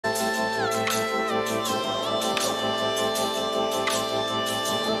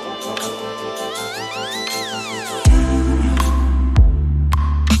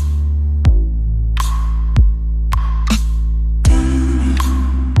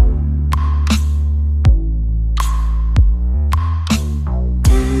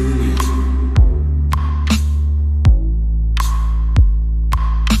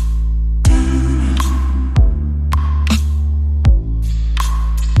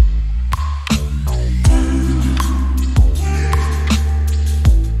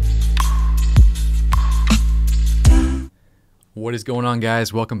What is going on,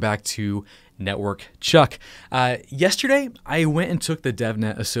 guys? Welcome back to Network Chuck. Yesterday, I went and took the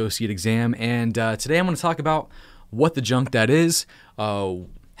DevNet Associate exam, and today I'm going to talk about what the junk that is,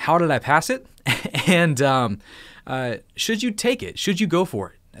 how did I pass it, and should you take it? Should you go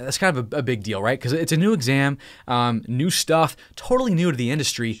for it? That's kind of a big deal, right? Because it's a new exam, new stuff, totally new to the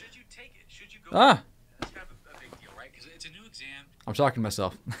industry. Should you take it? Should you go for it? That's kind of a big deal, right? Because it's a new exam. I'm talking to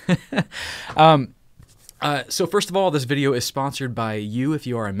myself. So first of all, this video is sponsored by you if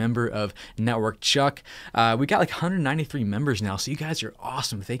you are a member of Network Chuck. We got like 193 members now, so you guys are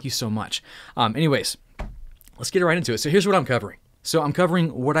awesome. Thank you so much. Anyways, let's get right into it. So here's what I'm covering. So I'm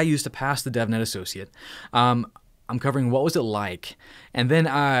covering what I used to pass the DevNet Associate. I'm covering what was it like, and then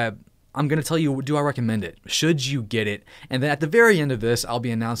I'm going to tell you, do I recommend it? Should you get it? And then at the very end of this, I'll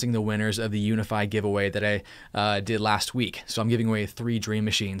be announcing the winners of the Unified giveaway that I did last week. So I'm giving away 3 Dream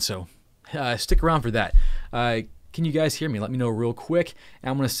Machines, so stick around for that. Can you guys hear me? Let me know real quick. And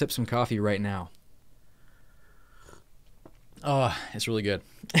I'm going to sip some coffee right now. Oh, it's really good.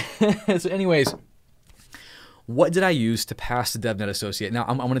 So anyways, what did I use to pass the DevNet Associate? Now,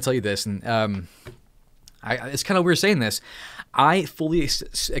 I'm going to tell you this, and it's kind of weird saying this. I fully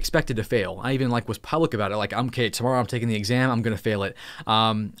expected to fail. I even was public about it. Okay, tomorrow I'm taking the exam. I'm going to fail it.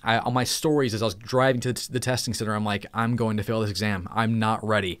 On my stories as I was driving to the testing center, I'm like, I'm going to fail this exam. I'm not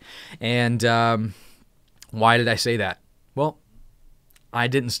ready. And why did I say that? Well, I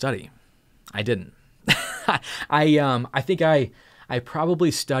didn't study. I didn't. I think I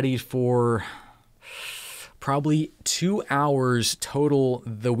probably studied for probably 2 hours total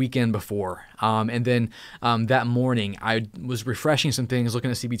the weekend before. And then that morning, I was refreshing some things,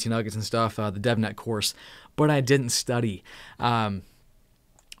 looking at CBT nuggets and stuff, the DevNet course, but I didn't study.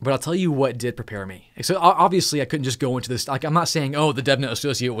 But I'll tell you what did prepare me. So obviously, I couldn't just go into this. I'm not saying, oh, the DevNet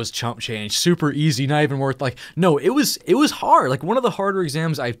Associate was chump change, super easy, not even worth. No, it was hard. One of the harder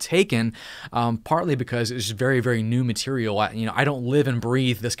exams I've taken, partly because it's very, very new material. I don't live and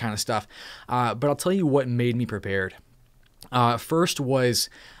breathe this kind of stuff. But I'll tell you what made me prepared. First was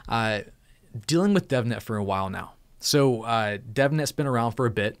dealing with DevNet for a while now. So DevNet's been around for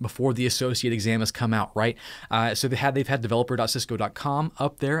a bit before the associate exam has come out, right? So they've had developer.cisco.com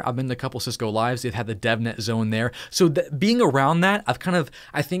up there. I've been to a couple Cisco Lives. They've had the DevNet zone there. So being around that, I've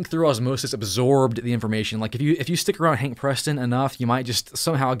I think through osmosis, absorbed the information. If you stick around Hank Preston enough, you might just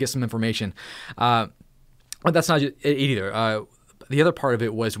somehow get some information. But that's not it either. The other part of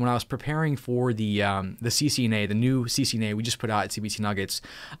it was when I was preparing for the CCNA, the new CCNA we just put out at CBT Nuggets,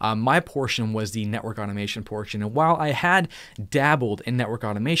 my portion was the network automation portion. And while I had dabbled in network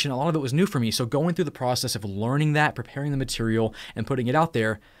automation, a lot of it was new for me. So going through the process of learning that, preparing the material, and putting it out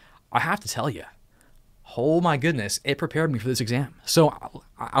there, I have to tell you, oh my goodness, it prepared me for this exam. So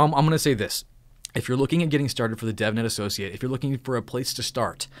I'm going to say this. If you're looking at getting started for the DevNet Associate, if you're looking for a place to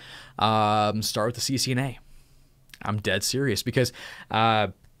start with the CCNA. I'm dead serious because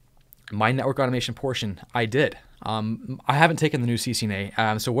my network automation portion, I did. I haven't taken the new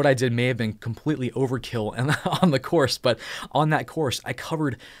CCNA, so what I did may have been completely overkill on the course, but on that course, I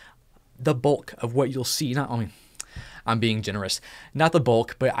covered the bulk of what you'll see. I'm being generous. Not the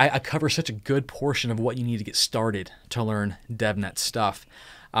bulk, but I cover such a good portion of what you need to get started to learn DevNet stuff.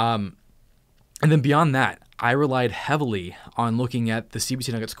 And then beyond that, I relied heavily on looking at the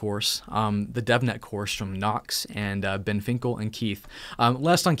CBT Nuggets course, the DevNet course from Knox and Ben Finkel and Keith.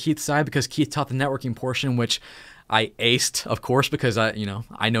 Less on Keith's side because Keith taught the networking portion, which I aced, of course, because I know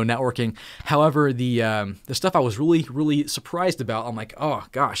networking. However, the stuff I was really, really surprised about, I'm like, oh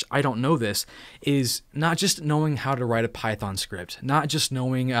gosh, I don't know this, is not just knowing how to write a Python script, not just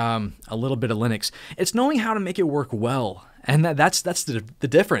knowing a little bit of Linux. It's knowing how to make it work well. And that's the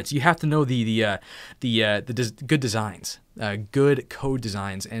difference. You have to know the good designs, good code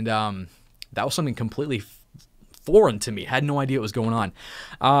designs, and that was something completely foreign to me. Had no idea what was going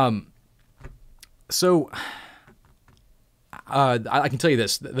on. So I can tell you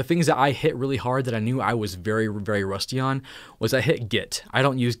this: the things that I hit really hard that I knew I was very, very rusty on was I hit Git. I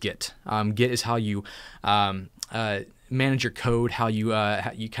don't use Git. Git is how you manage your code, how you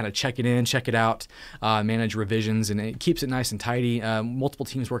kind of check it in, check it out, manage revisions, and it keeps it nice and tidy. Multiple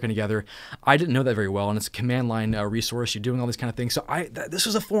teams working together. I didn't know that very well, and it's a command line resource. You're doing all these kind of things. So this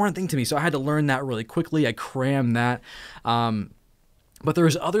was a foreign thing to me, so I had to learn that really quickly. I crammed that. But there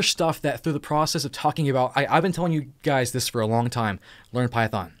was other stuff that through the process of talking about, I've been telling you guys this for a long time. Learn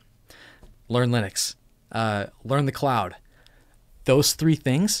Python, learn Linux, learn the cloud. Those 3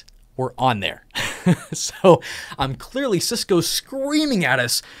 things were on there. So clearly Cisco's screaming at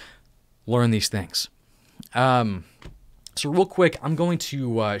us, learn these things. So real quick, I'm going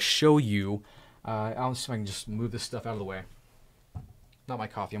to show you, I'll see if I can just move this stuff out of the way. not my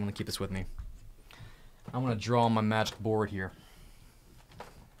coffee. I'm gonna keep this with me. I'm gonna draw on my magic board here.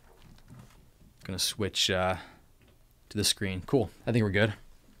 Gonna switch to the screen. Cool. I think we're good.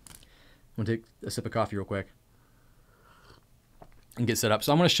 I'm gonna take a sip of coffee real quick and get set up.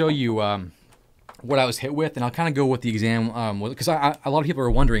 So I'm gonna show you what I was hit with, and I'll kind of go with the exam because a lot of people are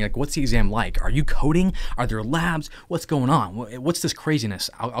wondering, like, what's the exam like? Are you coding? Are there labs? What's going on? What's this craziness?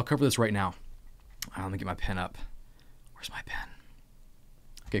 I'll cover this right now. Let me get my pen up. Where's my pen?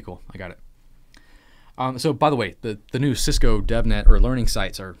 Okay, cool. I got it. So by the way, the new Cisco DevNet or learning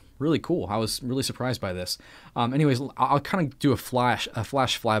sites are really cool. I was really surprised by this. Anyways, I'll kind of do a flash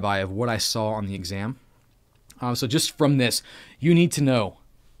flyby of what I saw on the exam. So just from this, you need to know.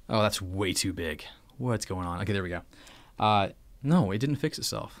 Oh, that's way too big. What's going on? Okay, there we go. No, it didn't fix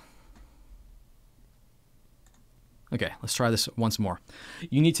itself. Okay, let's try this once more.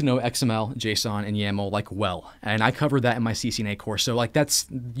 You need to know XML, JSON, and YAML like well, and I covered that in my CCNA course. So like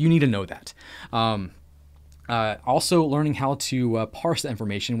you need to know that. Also, learning how to parse the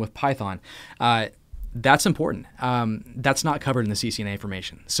information with Python. That's important. That's not covered in the CCNA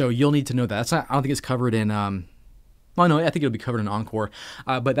information, so you'll need to know that. I don't think it's covered in. Well, no, I think it'll be covered in Encore,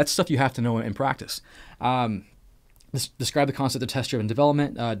 but that's stuff you have to know in practice. Describe the concept of test-driven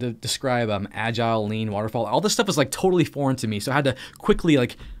development, describe agile, lean, waterfall. All this stuff is like totally foreign to me, so I had to quickly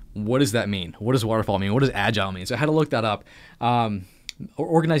like, what does that mean? What does waterfall mean? What does agile mean? So I had to look that up.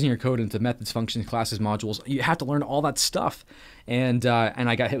 Organizing your code into methods, functions, classes, modules. You have to learn all that stuff. And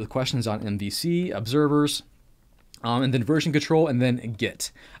I got hit with questions on MVC, observers, and then version control, and then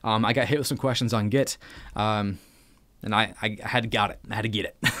Git. I got hit with some questions on Git. And I had to get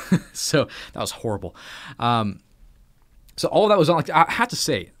it. So that was horrible. So all of that was on, like, I have to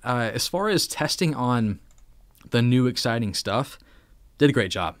say, as far as testing on the new exciting stuff, did a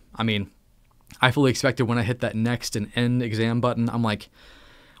great job. I mean, I fully expected when I hit that next and end exam button, I'm like,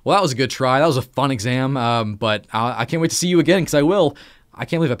 well, that was a good try. That was a fun exam, but I can't wait to see you again because I will. I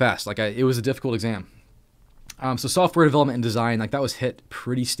can't believe I passed. Like, it was a difficult exam. So software development and design, like that was hit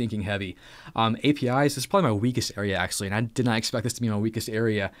pretty stinking heavy. APIs, this is probably my weakest area actually, and I did not expect this to be my weakest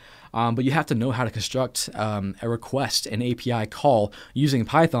area. But you have to know how to construct a request, an API call using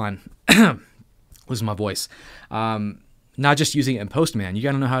Python. Losing my voice. Not just using it in Postman, you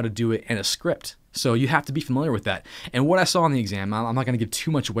got to know how to do it in a script. So you have to be familiar with that. And what I saw in the exam, I'm not going to give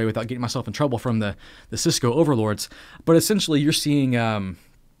too much away without getting myself in trouble from the Cisco overlords, but essentially you're seeing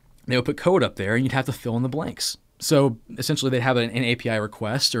they would put code up there and you'd have to fill in the blanks. So essentially they'd have an API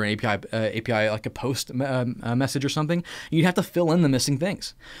request or an API like a post message or something. You'd have to fill in the missing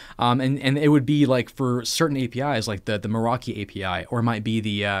things. And it would be like for certain APIs like the Meraki API, or it might be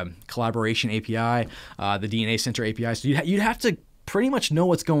the collaboration API, the DNA Center API. So you'd have to pretty much know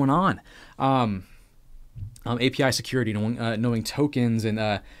what's going on. API security, knowing tokens and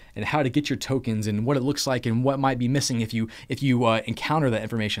how to get your tokens and what it looks like and what might be missing if you encounter that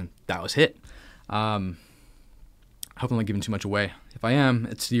information. That was hit. I hope I'm not giving too much away. If I am,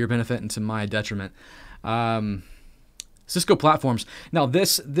 it's to your benefit and to my detriment. Cisco platforms. Now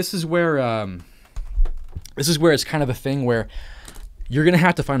this is where it's kind of a thing where you're gonna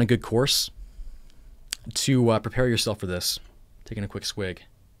have to find a good course to prepare yourself for this. Taking a quick swig.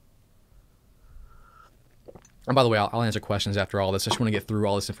 And by the way, I'll answer questions after all this. I just want to get through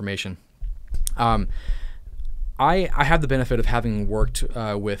all this information. I have the benefit of having worked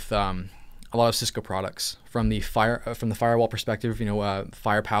with a lot of Cisco products from the firewall perspective. You know,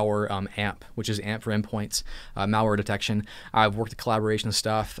 Firepower, AMP, which is AMP for endpoints, malware detection. I've worked at collaboration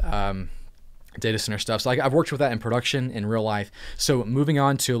stuff, data center stuff. So I've worked with that in production in real life. So moving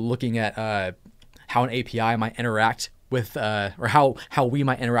on to looking at how an API might interact with, or how we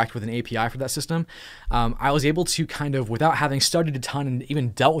might interact with an API for that system, I was able to kind of, without having studied a ton and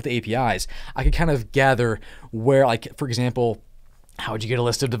even dealt with the APIs, I could kind of gather where, like, for example, how would you get a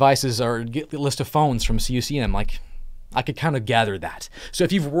list of devices or get a list of phones from CUCM? Like, I could kind of gather that. So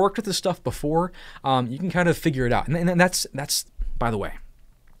if you've worked with this stuff before, you can kind of figure it out. And that's by the way,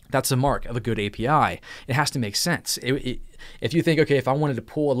 that's a mark of a good API. It has to make sense. If you think, okay, if I wanted to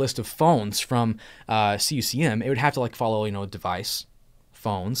pull a list of phones from CUCM, it would have to like follow, you know, device,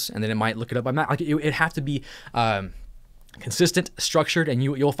 phones, and then it might look it up by map. Like it'd have to be consistent, structured, and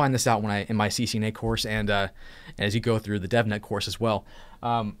you'll find this out in my CCNA course and as you go through the DevNet course as well.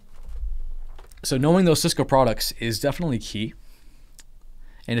 So knowing those Cisco products is definitely key.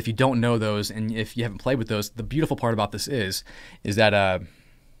 And if you don't know those, and if you haven't played with those, the beautiful part about this is that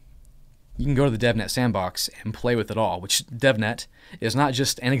you can go to the DevNet sandbox and play with it all, which DevNet is not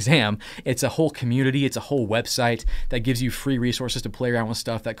just an exam. It's a whole community. It's a whole website that gives you free resources to play around with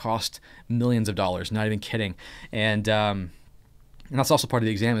stuff that cost millions of dollars, not even kidding. And And that's also part of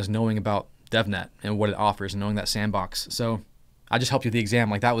the exam, is knowing about DevNet and what it offers and knowing that sandbox. So I just helped you with the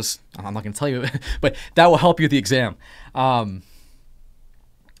exam. Like, that was, I'm not going to tell you, but that will help you with the exam.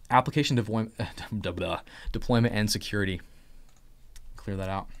 Application deployment and security. Clear that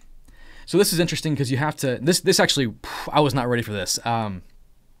out. So this is interesting because you have to, this actually, I was not ready for this.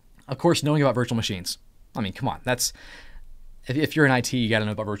 Of course, knowing about virtual machines. I mean, come on, that's, if you're in IT, you got to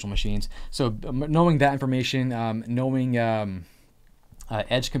know about virtual machines. So knowing that information, knowing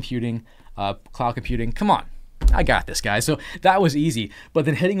edge computing, cloud computing, come on, I got this, guys. So that was easy. But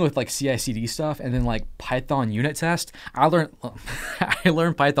then hitting with like CI/CD stuff and then like Python unit test, I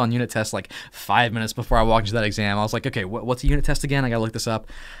learned Python unit test like 5 minutes before I walked into that exam. I was like, okay, what's a unit test again? I got to look this up.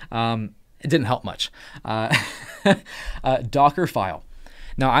 It didn't help much. Docker file.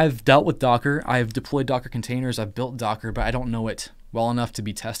 Now, I've dealt with Docker. I've deployed Docker containers. I've built Docker, but I don't know it well enough to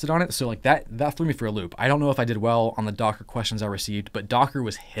be tested on it. So like that threw me for a loop. I don't know if I did well on the Docker questions I received, but Docker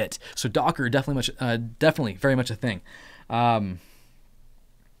was hit. So Docker definitely very much a thing. And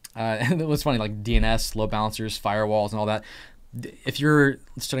it was funny, like DNS, load balancers, firewalls, and all that. If you're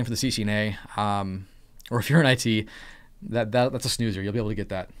studying for the CCNA, or if you're in IT, that's a snoozer. You'll be able to get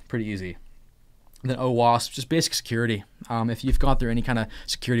that pretty easy. Then OWASP, just basic security. If you've gone through any kind of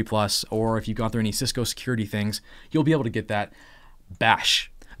Security Plus, or if you've gone through any Cisco security things, you'll be able to get that.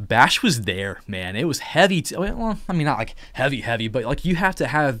 Bash was there, man. It was heavy. Well, I mean, not like heavy, but like you have to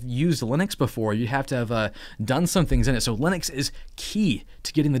have used Linux before. You have to have done some things in it. So Linux is key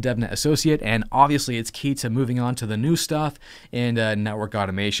to getting the DevNet Associate, and obviously it's key to moving on to the new stuff and network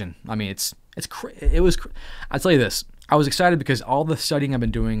automation. I mean, I'll tell you this. I was excited because all the studying I've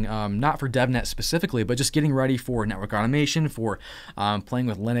been doing, not for DevNet specifically, but just getting ready for network automation, for playing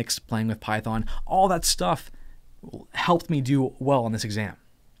with Linux, playing with Python, all that stuff helped me do well on this exam.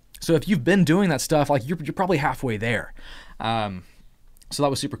 So if you've been doing that stuff, like you're probably halfway there. So that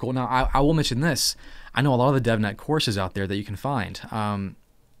was super cool. Now I will mention this. I know a lot of the DevNet courses out there that you can find.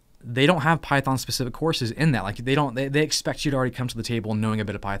 They don't have Python specific courses in that. Like they expect you to already come to the table knowing a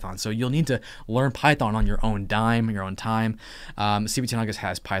bit of Python. So you'll need to learn Python on your own dime, your own time. CBT Nuggets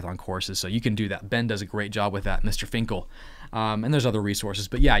has Python courses, so you can do that. Ben does a great job with that, Mr. Finkel. And there's other resources.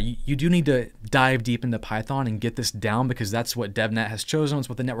 But yeah, you do need to dive deep into Python and get this down, because that's what DevNet has chosen. It's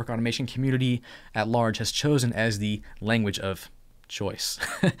what the network automation community at large has chosen as the language of choice.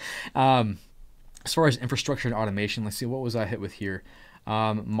 As far as infrastructure and automation, let's see, what was I hit with here?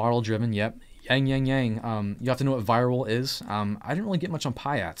 Model driven, yep. Yang. You have to know what viral is. I didn't really get much on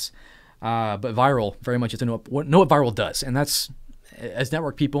PyAts, but viral, very much you have to know what viral does. And that's, as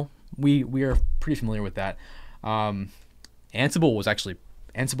network people, we are pretty familiar with that. Ansible was actually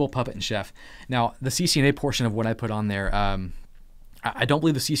Ansible, Puppet, and Chef. Now, the CCNA portion of what I put on there, I don't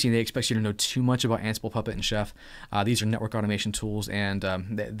believe the CCNA expects you to know too much about Ansible, Puppet, and Chef. These are network automation tools, and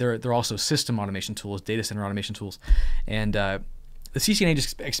they're also system automation tools, data center automation tools. And the CCNA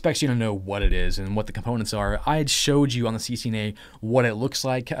just expects you to know what it is and what the components are. I had showed you on the CCNA what it looks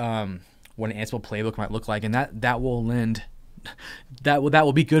like, what an Ansible playbook might look like, and that will will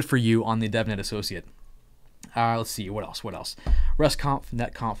be good for you on the DevNet Associate. Let's see, what else? RESTconf,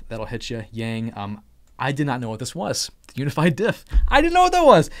 NetConf, that'll hit you. Yang. I did not know what this was. Unified diff. I didn't know what that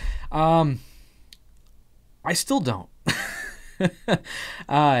was. I still don't.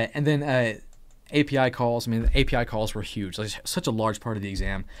 And then API calls. I mean, the API calls were huge. Like, such a large part of the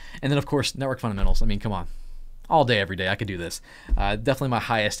exam. And then, of course, network fundamentals. I mean, come on. All day, every day, I could do this. Definitely my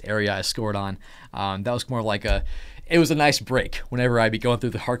highest area I scored on. That was more like it was a nice break whenever I'd be going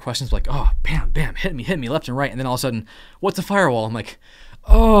through the hard questions, like, oh, bam, hit me left and right. And then all of a sudden, what's a firewall? I'm like,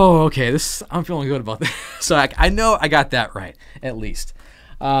 oh, okay, I'm feeling good about this. So I know I got that right, at least.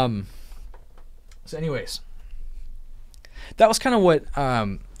 So anyways, that was kind of what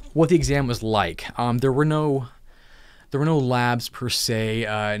the exam was like. There were no labs per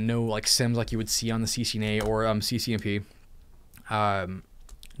se, no like sims like you would see on the CCNA or CCNP.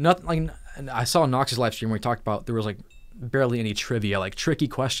 Nothing like, I saw Knox's live stream where he talked about there was like barely any trivia, like tricky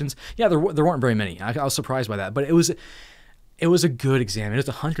questions. Yeah, there weren't very many. I was surprised by that, but it was a good exam. It was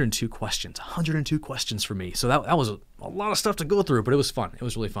 102 questions. 102 questions for me. So that was a lot of stuff to go through, but it was fun. It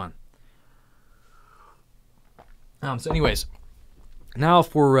was really fun. So anyways, now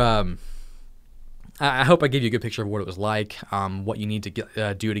for I hope I gave you a good picture of what it was like, what you need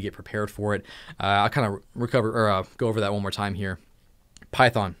to do to get prepared for it. I'll kind of go over that one more time here.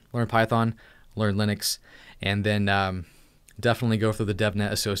 Python, learn Linux, and then definitely go through the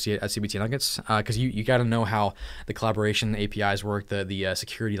DevNet Associate at CBT Nuggets, because you got to know how the collaboration APIs work, the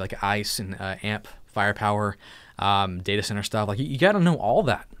security like ICE and AMP, firepower, data center stuff. Like you got to know all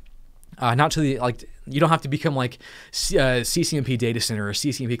that. Not to the, like, you don't have to become like CCNP data center or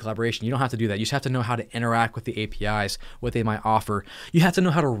CCNP collaboration. You don't have to do that. You just have to know how to interact with the APIs, what they might offer. You have to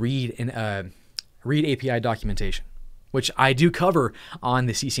know how to read API documentation, which I do cover on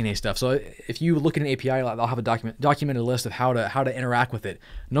the CCNA stuff. So if you look at an API, I'll have a documented list of how to interact with it.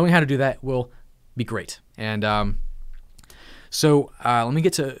 Knowing how to do that will be great. And so let me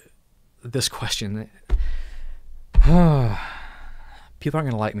get to this question. People aren't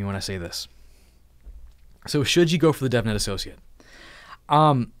going to like me when I say this. So should you go for the DevNet Associate?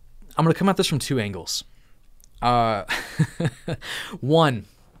 I'm going to come at this from two angles. One,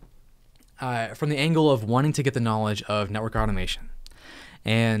 from the angle of wanting to get the knowledge of network automation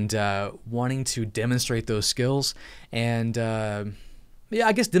and wanting to demonstrate those skills and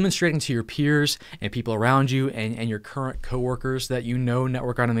I guess demonstrating to your peers and people around you and your current coworkers that you know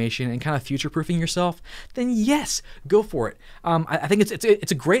network automation and kind of future-proofing yourself, then yes, go for it. I think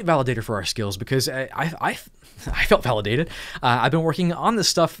it's a great validator for our skills because I felt validated. I've been working on this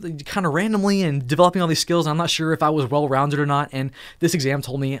stuff kind of randomly and developing all these skills. And I'm not sure if I was well-rounded or not, and this exam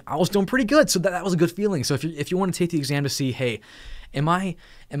told me I was doing pretty good, so that was a good feeling. So if you want to take the exam to see, hey, am I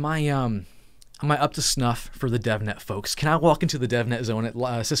up to snuff for the DevNet folks? Can I walk into the DevNet zone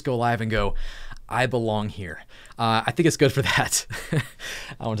at Cisco Live and go, I belong here? I think it's good for that.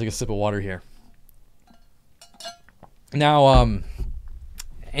 I want to take a sip of water here. Now,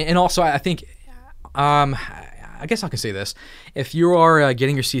 and also I think, I guess I can say this. If you are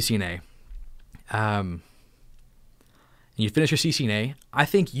getting your CCNA, and you finish your CCNA, I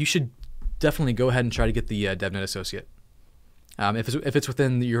think you should definitely go ahead and try to get the DevNet Associate. If it's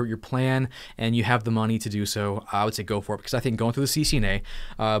within your plan and you have the money to do so, I would say go for it, because I think going through the CCNA,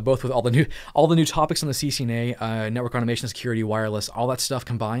 both with all the new topics on the CCNA, network automation, security, wireless, all that stuff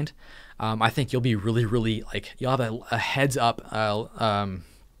combined, I think you'll be really like you'll have a heads up, a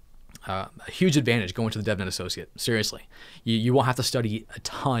huge advantage going to the DevNet Associate. Seriously, you won't have to study a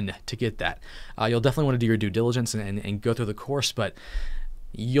ton to get that. You'll definitely want to do your due diligence and go through the course, but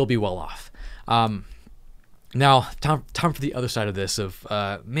you'll be well off. Now, time for the other side of this of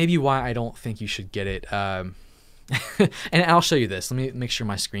maybe why I don't think you should get it. And I'll show you this. Let me make sure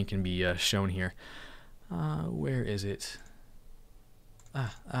my screen can be shown here. Where is it?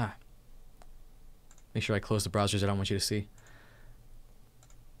 Make sure I close the browsers I don't want you to see.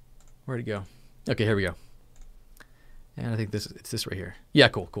 Where'd it go? Okay, here we go. And I think it's this right here. Yeah,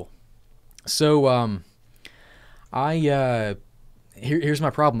 cool. So here's my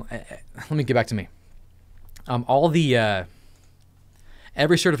problem. Let me get back to me.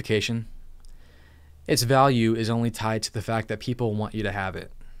 Every certification, its value is only tied to the fact that people want you to have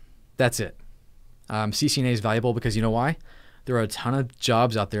it. That's it. CCNA is valuable because you know why? There are a ton of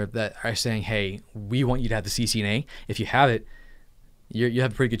jobs out there that are saying, hey, we want you to have the CCNA. If you have it, you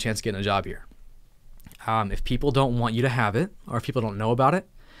have a pretty good chance of getting a job here. If people don't want you to have it, or if people don't know about it,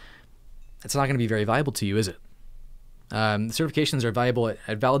 it's not going to be very valuable to you, is it? Certifications are valuable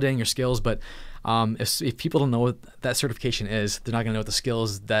at validating your skills, but if people don't know what that certification is, they're not going to know what the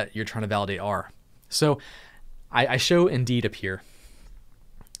skills that you're trying to validate are. So I show Indeed up here.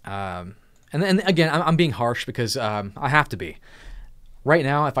 And again, I'm being harsh because I have to be. Right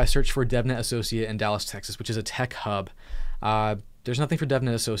now, if I search for DevNet Associate in Dallas, Texas, which is a tech hub, there's nothing for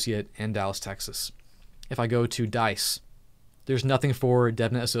DevNet Associate in Dallas, Texas. If I go to DICE, there's nothing for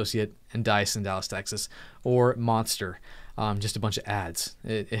DevNet Associate and DICE in Dallas, Texas, or Monster, just a bunch of ads.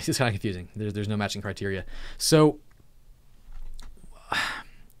 It's just kind of confusing. There's no matching criteria. So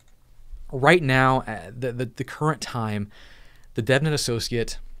right now, the current time, the DevNet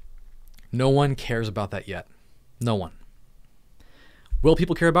Associate, no one cares about that yet. No one. Will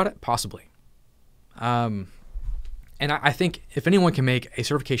people care about it? Possibly. And I think if anyone can make a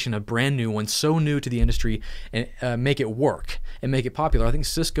certification, a brand new one, so new to the industry, and make it work and make it popular, I think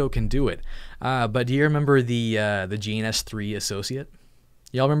Cisco can do it. But do you remember the GNS3 Associate?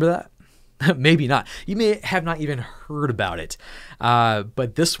 Y'all remember that? Maybe not. You may have not even heard about it.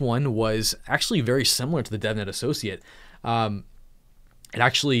 But this one was actually very similar to the DevNet Associate. It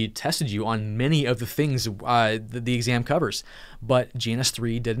actually tested you on many of the things the exam covers, but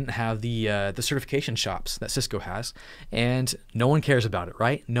GNS3 didn't have the certification shops that Cisco has, and no one cares about it,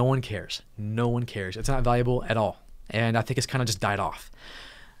 right? No one cares. No one cares. It's not valuable at all, and I think it's kind of just died off.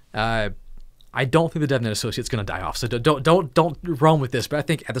 I don't think the DevNet Associate is going to die off, so don't run with this. But I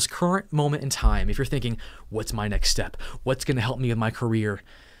think at this current moment in time, if you're thinking, what's my next step? What's going to help me with my career?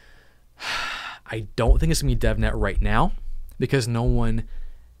 I don't think it's going to be DevNet right now, because no one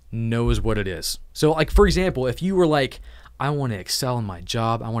knows what it is. So like, for example, if you were like, I want to excel in my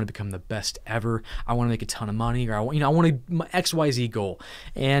job, I want to become the best ever, I want to make a ton of money, or I want my XYZ goal,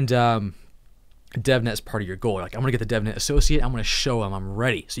 and DevNet is part of your goal. Like, I'm going to get the DevNet associate. I'm going to show them I'm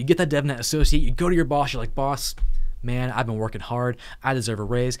ready. So you get that DevNet associate. You go to your boss. You're like, boss, man, I've been working hard. I deserve a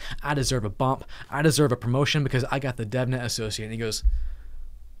raise. I deserve a bump. I deserve a promotion because I got the DevNet associate. And he goes,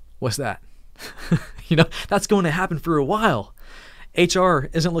 what's that? That's going to happen for a while. HR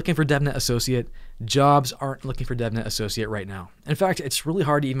isn't looking for DevNet associate. Jobs aren't looking for DevNet associate right now. In fact, it's really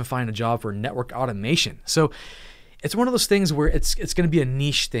hard to even find a job for network automation. So it's one of those things where it's going to be a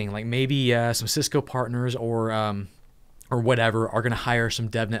niche thing. Like maybe some Cisco partners or whatever are going to hire some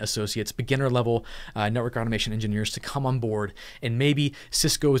DevNet associates, beginner level network automation engineers to come on board. And maybe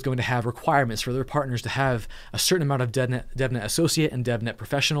Cisco is going to have requirements for their partners to have a certain amount of DevNet associate and DevNet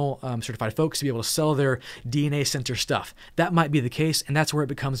professional certified folks to be able to sell their DNA center stuff. That might be the case, and that's where it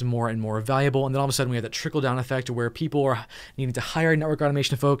becomes more and more valuable. And then all of a sudden we have that trickle down effect where people are needing to hire network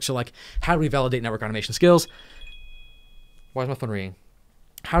automation folks. So like, how do we validate network automation skills? Why is my phone ringing?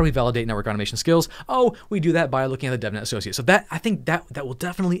 How do we validate network automation skills? Oh, we do that by looking at the DevNet associate. So I think that will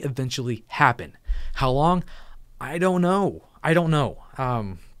definitely eventually happen. How long? I don't know. I don't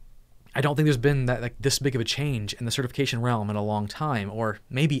think there's been this big of a change in the certification realm in a long time, or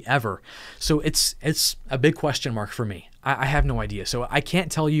maybe ever. So it's a big question mark for me. I have no idea. So I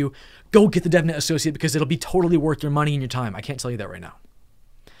can't tell you, go get the DevNet associate because it'll be totally worth your money and your time. I can't tell you that right now.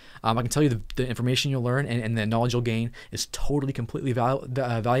 I can tell you the information you'll learn and the knowledge you'll gain is totally, completely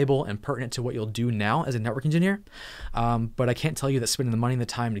valuable and pertinent to what you'll do now as a network engineer. But I can't tell you that spending the money and the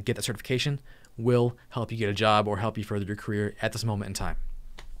time to get that certification will help you get a job or help you further your career at this moment in time.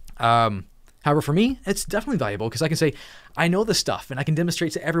 However, for me, it's definitely valuable because I can say, I know this stuff and I can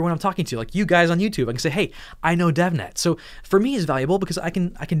demonstrate to everyone I'm talking to, like you guys on YouTube. I can say, hey, I know DevNet. So for me, it's valuable because I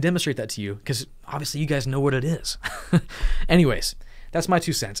can demonstrate that to you because obviously you guys know what it is. Anyways, that's my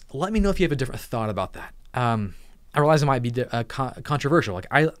 2 cents. Let me know if you have a different thought about that. I realize it might be controversial. Like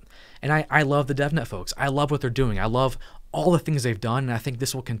I love the DevNet folks. I love what they're doing. I love all the things they've done, and I think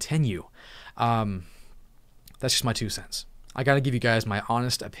this will continue. That's just my 2 cents. I got to give you guys my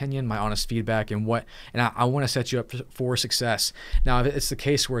honest opinion, my honest feedback, and I want to set you up for success. Now, if it's the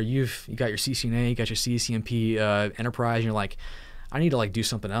case where you got your CCNA, you got your CCNP enterprise, and you're like, I need to do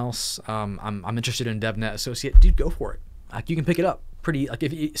something else. I'm interested in DevNet associate. Dude, go for it. You can pick it up pretty,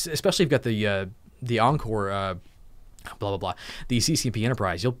 especially if you've got the Encore, blah blah blah, the CCNP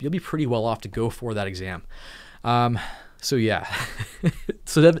Enterprise. You'll be pretty well off to go for that exam. So yeah,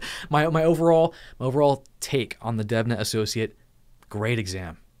 so my overall take on the DevNet associate, great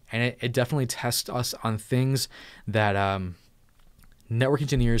exam, and it definitely tests us on things that network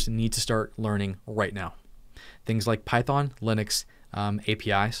engineers need to start learning right now. Things like Python, Linux,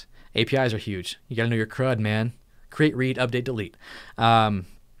 APIs. APIs are huge. You got to know your CRUD, man. Create, read, update, delete.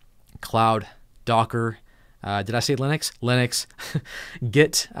 Cloud, Docker. Did I say Linux? Linux,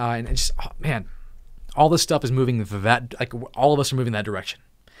 Git, and just, oh, man, all this stuff is moving all of us are moving that direction.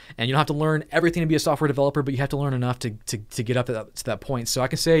 And you don't have to learn everything to be a software developer, but you have to learn enough to get up to that point. So I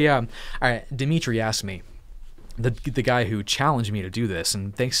can say, all right, Dimitri asked me, the guy who challenged me to do this,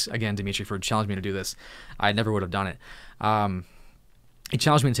 and thanks again, Dimitri, for challenging me to do this. I never would have done it. He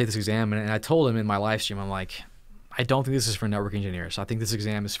challenged me to take this exam, and I told him in my live stream, I'm like, I don't think this is for network engineers. I think this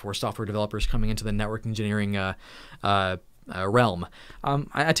exam is for software developers coming into the network engineering realm.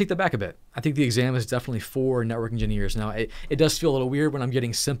 I take that back a bit. I think the exam is definitely for network engineers. Now, it does feel a little weird when I'm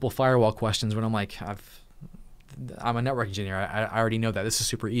getting simple firewall questions when I'm like, I'm a network engineer. I already know that. This is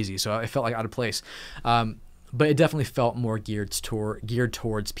super easy. So I felt like out of place. But it definitely felt more geared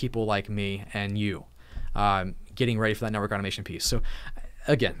towards people like me and you, getting ready for that network automation piece. So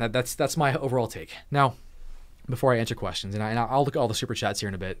again, that's my overall take. Now, before I answer questions, and I'll look at all the super chats here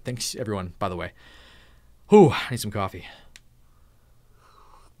in a bit. Thanks everyone, by the way. Whew, I need some coffee.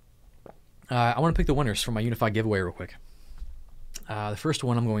 I want to pick the winners for my Unified giveaway real quick. The first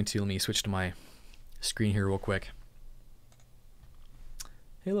one let me switch to my screen here real quick.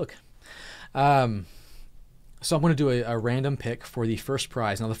 Hey, look. So I'm going to do a random pick for the first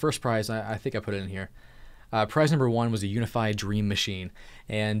prize. Now, the first prize, I think I put it in here. Prize number 1 was a Unified Dream Machine.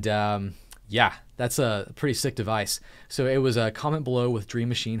 And yeah, that's a pretty sick device. So it was a comment below with Dream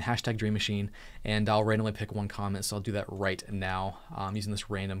Machine, hashtag Dream Machine, and I'll randomly pick one comment. So I'll do that right now. I'm using this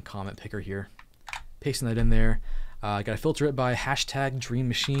random comment picker here, pasting that in there. Got to filter it by hashtag Dream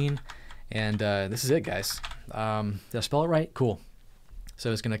Machine, and this is it, guys. Did I spell it right? Cool.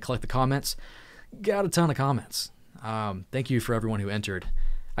 So it's going to collect the comments. Got a ton of comments. Thank you for everyone who entered.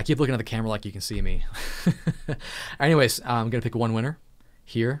 I keep looking at the camera like you can see me. Anyways, I'm going to pick one winner.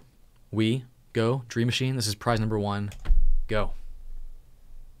 Here we go. Dream Machine. This is prize number 1. Go.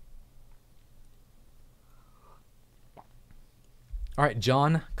 All right,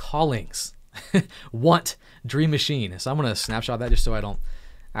 John Collings. Want Dream Machine. So I'm going to snapshot that just so I don't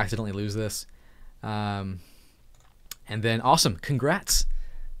accidentally lose this. And then awesome. Congrats.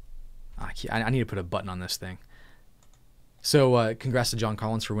 I need to put a button on this thing. So congrats to John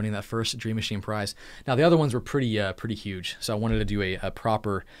Collins for winning that first Dream Machine prize. Now the other ones were pretty huge, so I wanted to do a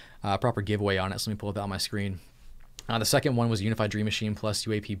proper giveaway on it. So let me pull it out on my screen. The second one was a Unified Dream Machine plus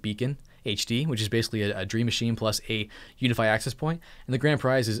UAP Beacon HD, which is basically a Dream Machine plus a Unified access point. And the grand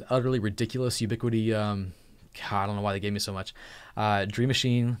prize is utterly ridiculous Ubiquiti. God, I don't know why they gave me so much. Dream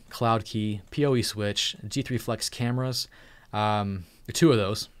Machine, Cloud Key, PoE Switch, G3 Flex cameras. Two of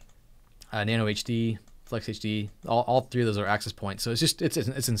those. Nano HD, Flex HD, all three of those are access points. So it's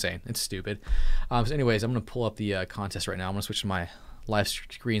insane. It's stupid. So anyways, I'm going to pull up the contest right now. I'm going to switch to my live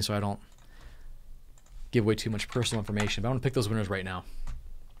screen so I don't give away too much personal information. But I'm going to pick those winners right now.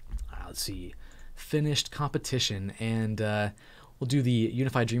 Let's see. Finished competition. And we'll do the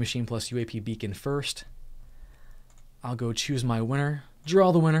Unified Dream Machine plus UAP Beacon first. I'll go choose my winner.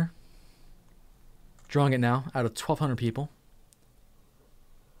 Draw the winner. Drawing it now out of 1,200 people.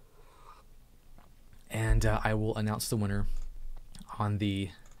 And I will announce the winner on the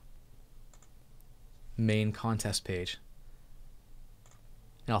main contest page.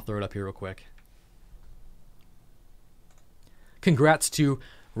 And I'll throw it up here real quick. Congrats to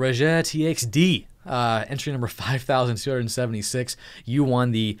Raja TXD, entry number 5,276. You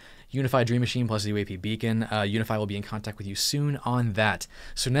won the Unified Dream Machine plus the UAP Beacon. Unify will be in contact with you soon on that.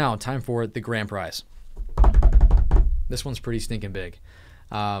 So now, time for the grand prize. This one's pretty stinking big.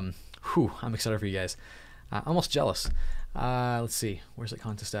 I'm excited for you guys. Almost jealous. Let's see. Where's the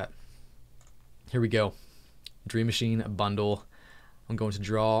contest at? Here we go. Dream Machine bundle. I'm going to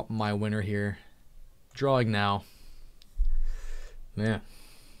draw my winner here. Drawing now. Man.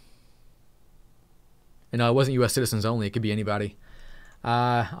 And no, it wasn't U.S. citizens only. It could be anybody.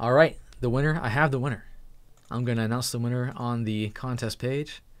 All right. The winner. I have the winner. I'm going to announce the winner on the contest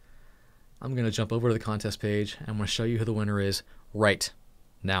page. I'm going to jump over to the contest page. And I'm going to show you who the winner is right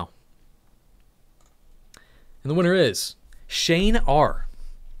now. And the winner is Shane R.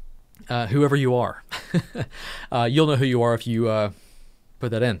 Whoever you are. You'll know who you are if you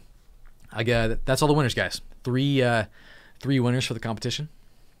put that in. That's all the winners, guys. Three winners for the competition.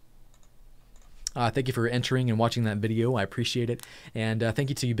 Thank you for entering and watching that video. I appreciate it. And thank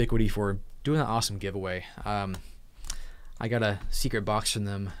you to Ubiquiti for doing that awesome giveaway. I got a secret box from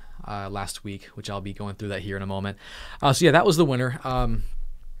them last week, which I'll be going through that here in a moment. So yeah, that was the winner.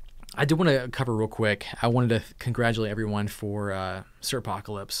 I did want to cover real quick. I wanted to congratulate everyone for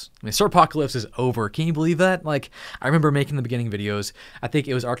Certpocalypse. I mean, Certpocalypse is over. Can you believe that? Like, I remember making the beginning videos. I think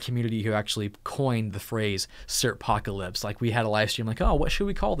it was our community who actually coined the phrase Certpocalypse. Like, we had a live stream like, oh, what should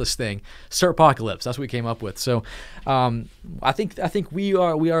we call this thing? Certpocalypse. That's what we came up with. So, I think we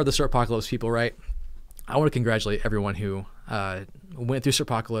are the Certpocalypse people, right? I want to congratulate everyone who went through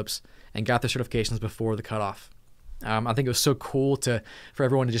Certpocalypse and got their certifications before the cutoff. I think it was so cool for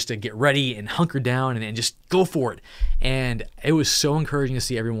everyone to get ready and hunker down and just go for it. And it was so encouraging to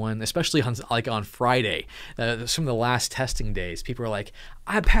see everyone, especially on Friday, some of the last testing days. People were like,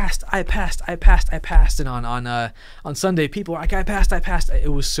 I passed. And on Sunday, people were like, I passed.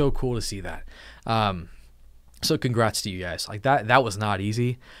 It was so cool to see that. So congrats to you guys. Like that was not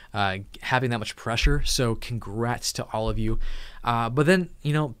easy, having that much pressure. So congrats to all of you. But then,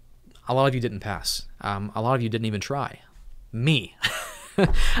 a lot of you didn't pass. A lot of you didn't even try. Me.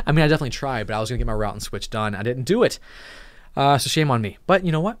 I mean, I definitely tried, but I was going to get my route and switch done. I didn't do it. So shame on me. But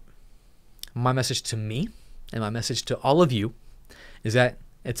you know what? My message to me and my message to all of you is that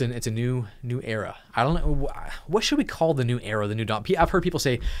it's a new era. I don't know. What should we call the new era, the new dawn? I've heard people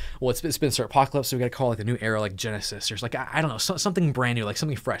say, well, it's been Certpocalypse, so we got to call it like the new era, like Genesis. Or like, I don't know, something brand new, like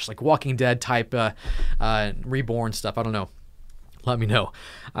something fresh, like Walking Dead type reborn stuff. I don't know. Let me know.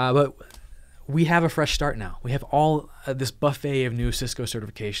 But we have a fresh start now. We have all this buffet of new Cisco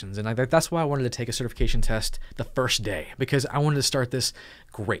certifications. And that's why I wanted to take a certification test the first day, because I wanted to start this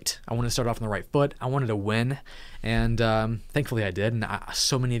great. I wanted to start off on the right foot. I wanted to win. And thankfully I did. And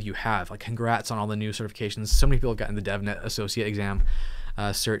so many of you have. Like, congrats on all the new certifications. So many people have gotten the DevNet Associate exam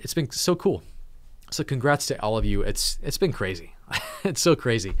cert. It's been so cool. So congrats to all of you. It's been crazy. It's so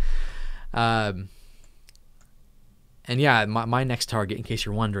crazy. And yeah, my next target, in case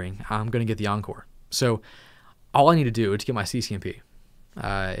you're wondering, I'm going to get the Encore. So all I need to do to get my CCNP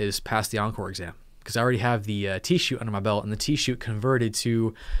is pass the Encore exam, because I already have the T-Shoot under my belt, and the T-Shoot converted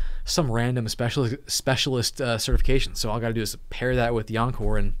to some random specialist certification. So all I got to do is pair that with the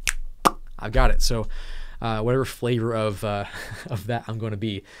Encore, and I've got it. So whatever flavor of that I'm going to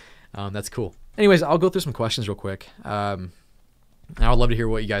be, that's cool. Anyways, I'll go through some questions real quick. And I would love to hear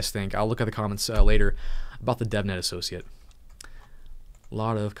what you guys think. I'll look at the comments later about the DevNet Associate. A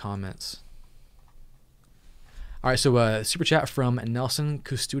lot of comments. All right, so super chat from Nelson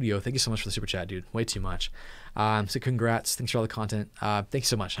Custodio. Thank you so much for the super chat, dude. Way too much. So congrats. Thanks for all the content. Thank you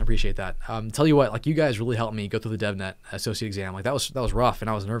so much. I appreciate that. Tell you what, like, you guys really helped me go through the DevNet Associate exam. Like, that was rough, and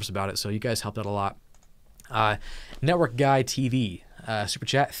I was nervous about it. So you guys helped out a lot. Network Guy TV, super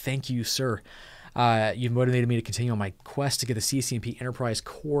chat. Thank you, sir. You've motivated me to continue on my quest to get the CCNP Enterprise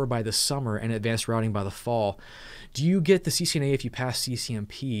Core by the summer and Advanced Routing by the fall. Do you get the CCNA if you pass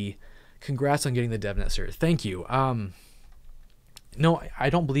CCNP? Congrats on getting the DevNet cert. Thank you. No, I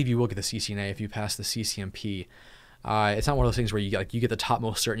don't believe you will get the CCNA if you pass the CCNP. It's not one of those things where you get the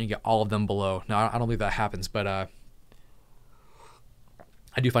topmost cert and you get all of them below. No, I don't believe that happens, but I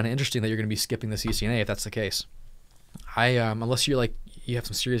do find it interesting that you're going to be skipping the CCNA if that's the case. Unless you have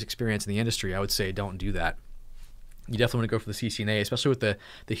some serious experience in the industry, I would say don't do that. You definitely want to go for the CCNA, especially with the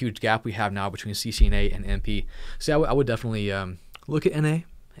huge gap we have now between CCNA and NP. So I would definitely look at NA,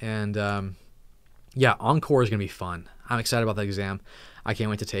 and yeah, Encore is going to be fun. I'm excited about that exam. I can't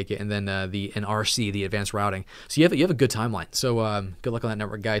wait to take it. And then the RC, the Advanced Routing. So you have a good timeline. So good luck on that,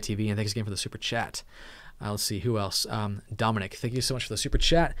 Network Guy TV, and thanks again for the super chat. Let's see, who else? Dominic, thank you so much for the super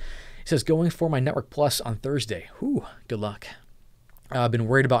chat. He says, going for my Network Plus on Thursday. Whew, good luck. I've been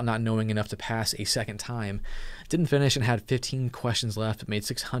worried about not knowing enough to pass a second time. Didn't finish and had 15 questions left, but made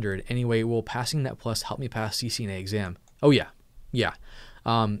 600. Anyway, will passing Net Plus help me pass CCNA exam? Oh, yeah. Yeah.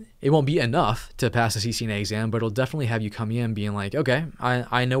 It won't be enough to pass the CCNA exam, but it'll definitely have you come in being like, okay,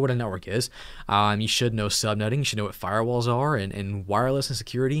 I know what a network is. You should know subnetting. You should know what firewalls are and wireless and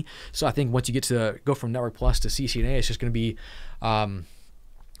security. So I think once you get to go from Network Plus to CCNA, it's just going to be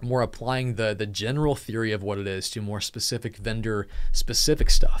more applying the general theory of what it is to more specific vendor-specific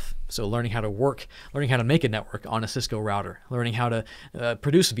stuff. So learning how to work, learning how to make a network on a Cisco router, learning how to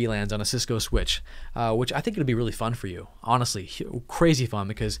produce VLANs on a Cisco switch, which I think it'll be really fun for you. Honestly, crazy fun,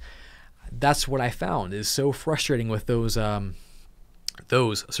 because that's what I found is so frustrating with those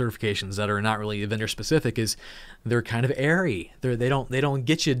certifications that are not really vendor specific, is they're kind of airy. They don't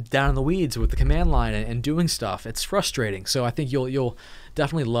get you down in the weeds with the command line and doing stuff. It's frustrating. So I think you'll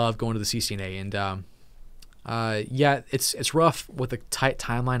definitely love going to the CCNA. And yeah, it's rough with a tight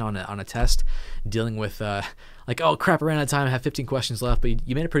timeline on a test, dealing with like, oh crap, I ran out of time, I have 15 questions left, but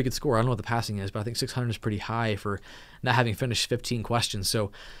you made a pretty good score. I don't know what the passing is, but I think 600 is pretty high for not having finished 15 questions.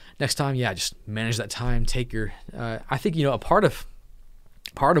 So next time, yeah, just manage that time. Take your I think, a part of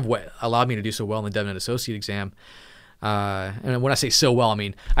what allowed me to do so well in the DevNet Associate exam, and when I say so well, I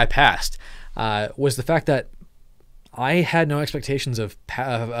mean I passed, was the fact that I had no expectations of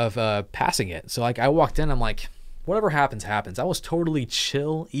passing it. So like, I walked in, I'm like, whatever happens, happens. I was totally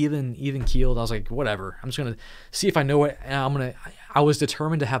chill, even keeled. I was like, whatever. I'm just gonna see if I know it, and I was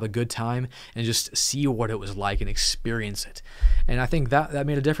determined to have a good time and just see what it was like and experience it. And I think that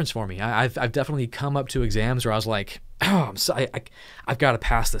made a difference for me. I've definitely come up to exams where I was like, oh, I've got to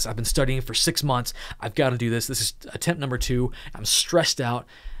pass this. I've been studying for 6 months. I've got to do this. This is attempt number 2. I'm stressed out,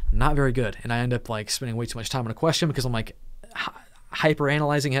 not very good. And I end up like spending way too much time on a question because I'm like hyper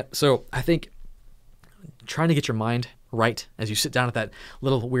analyzing it. So I think trying to get your mind right as you sit down at that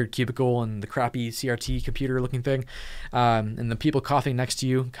little weird cubicle and the crappy CRT computer looking thing, and the people coughing next to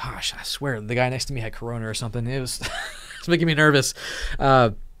you. Gosh, I swear the guy next to me had corona or something. It was it's making me nervous.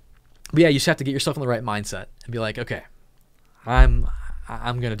 But yeah, you just have to get yourself in the right mindset and be like, okay, I'm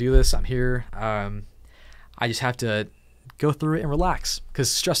gonna do this. I'm here. I just have to go through it and relax,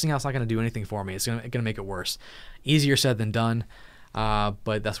 because stressing out's not gonna do anything for me. It's gonna make it worse. Easier said than done,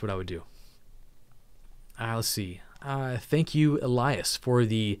 but that's what I would do. Let's see. Thank you, Elias, for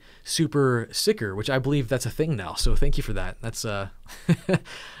the super sticker, which I believe that's a thing now. So thank you for that. That's a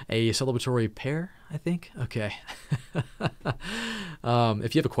celebratory pair, I think. Okay.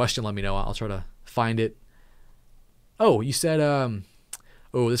 If you have a question, let me know. I'll try to find it. Oh, you said,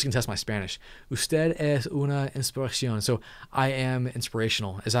 oh, this can test my Spanish. Usted es una inspiración. So I am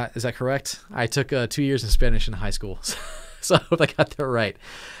inspirational. Is that correct? I took 2 years in Spanish in high school. So I hope I got that right.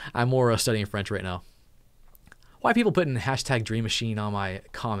 I'm more studying French right now. Why people putting hashtag Dream Machine on my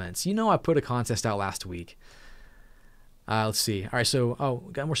comments? I put a contest out last week. Let's see. All right, so,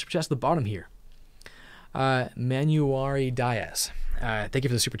 got more super chats at the bottom here. Manuari Diaz. Thank you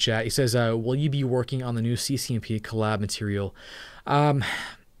for the super chat. He says, will you be working on the new CCNP collab material? I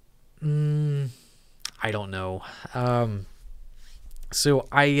don't know. So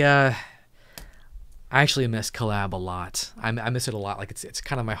I actually miss collab a lot. I miss it a lot. Like, it's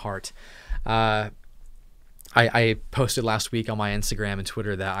kind of my heart. I posted last week on my Instagram and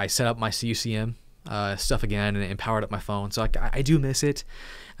Twitter that I set up my CUCM stuff again and powered up my phone. So I do miss it.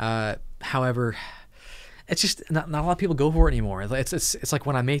 However, it's just not a lot of people go for it anymore. It's like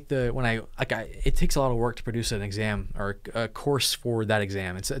when I make it takes a lot of work to produce an exam or a course for that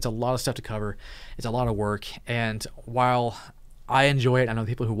exam. It's a lot of stuff to cover. It's a lot of work. And while I enjoy it, I know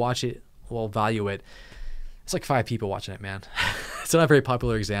people who watch it will value it. It's like 5 people watching it, man. It's not a very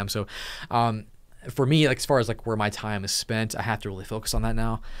popular exam. So, for me, like as far as like where my time is spent, I have to really focus on that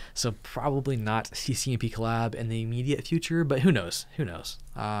now. So probably not CCNP collab in the immediate future, but who knows? Who knows?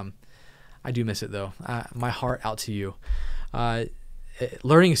 I do miss it though. My heart out to you.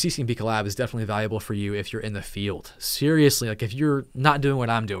 Learning a CCNP collab is definitely valuable for you if you're in the field. Seriously, like if you're not doing what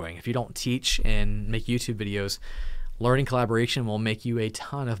I'm doing, if you don't teach and make YouTube videos, learning collaboration will make you a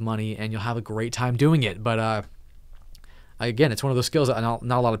ton of money and you'll have a great time doing it. But again, it's one of those skills that not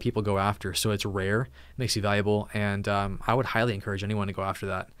a lot of people go after, so it's rare. It makes you valuable, and I would highly encourage anyone to go after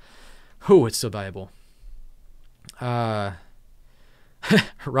that. Oh, it's so valuable.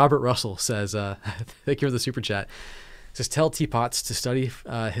 Robert Russell says, thank you for the super chat. Says, tell Teapots to study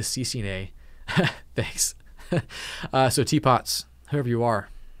his CCNA. Thanks. So Teapots, whoever you are,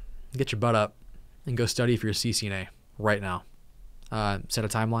 get your butt up and go study for your CCNA right now. Set a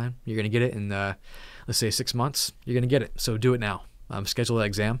timeline. You're going to get it in, let's say 6 months. You're going to get it. So do it now. Schedule that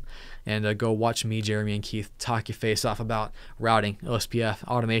exam and go watch me, Jeremy, and Keith talk your face off about routing, OSPF,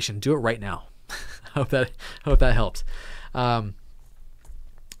 automation. Do it right now. hope that helped.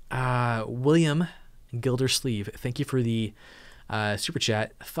 William Gildersleeve, thank you for the super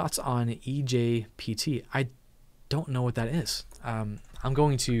chat. Thoughts on EJPT? I don't know what that is. I'm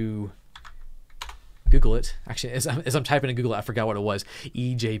going to Google it. Actually, as I'm typing in Google, I forgot what it was.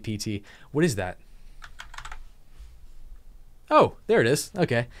 EJPT. What is that? Oh, there it is.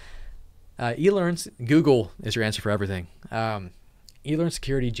 Okay. eLearn's Google is your answer for everything. eLearn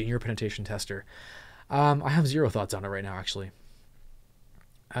Security Junior Penetration Tester. I have zero thoughts on it right now, actually.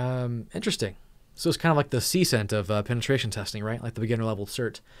 Interesting. So it's kind of like the CCENT of penetration testing, right? Like the beginner level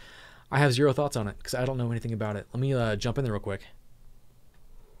cert. I have zero thoughts on it because I don't know anything about it. Let me jump in there real quick.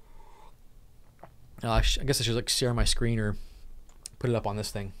 I guess I should like share my screen or put it up on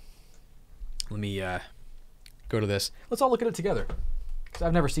this thing. Let me go to this. Let's all look at it together because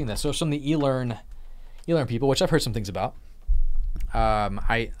I've never seen this. So some of the eLearn people, which I've heard some things about.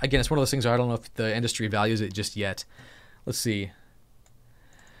 Again, it's one of those things where I don't know if the industry values it just yet. Let's see.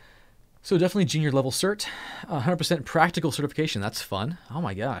 So definitely junior level cert, 100% practical certification. That's fun. Oh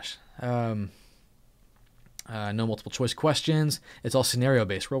my gosh. No multiple choice questions. It's all scenario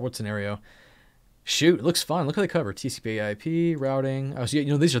based, real world scenario. Shoot, it looks fun. Look how they cover TCP/IP routing. Oh, so you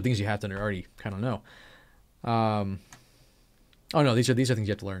know these are things you have to already kind of know. Oh no, these are things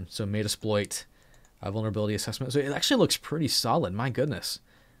you have to learn. So Metasploit, vulnerability assessment. So it actually looks pretty solid. My goodness,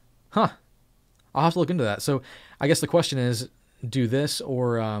 huh? I'll have to look into that. So I guess the question is, do this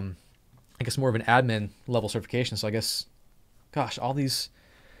or I guess more of an admin level certification. So I guess, gosh, all these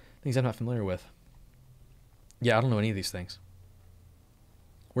things I'm not familiar with. Yeah, I don't know any of these things.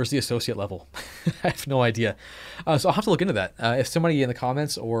 Where's the associate level? I have no idea. So I'll have to look into that. If somebody in the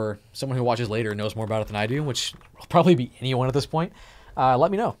comments or someone who watches later knows more about it than I do, which will probably be anyone at this point, let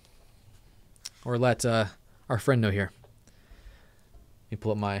me know. Or let our friend know here. Let me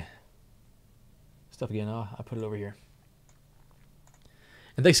pull up my stuff again. I'll put it over here.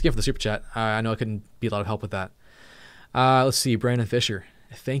 And thanks again for the super chat. I know I couldn't be a lot of help with that. Let's see, Brandon Fisher.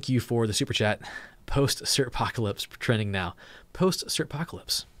 Thank you for the super chat. Post-Certpocalypse trending now.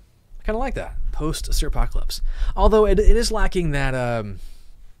 Post-Certpocalypse. I kind of like that. Post-Certpocalypse. Although it is lacking that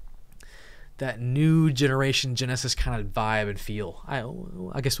that new generation Genesis kind of vibe and feel.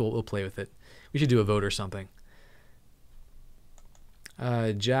 I guess we'll play with it. We should do a vote or something.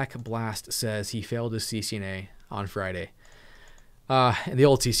 Jack Blast says he failed his CCNA on Friday. The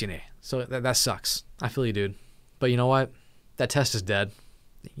old CCNA. So that sucks. I feel you, dude. But you know what? That test is dead.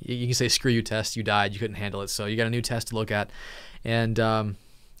 You can say, screw you, test. You died. You couldn't handle it. So you got a new test to look at. And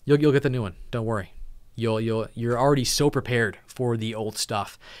you'll get the new one. Don't worry. You're already so prepared for the old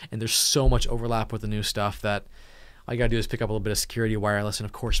stuff. And there's so much overlap with the new stuff that all you got to do is pick up a little bit of security, wireless, and,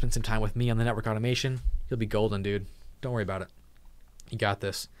 of course, spend some time with me on the network automation. You'll be golden, dude. Don't worry about it. You got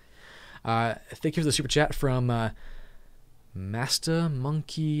this. Thank you for the super chat from Master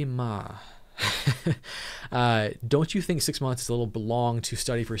Monkey Ma. Don't you think 6 months is a little long to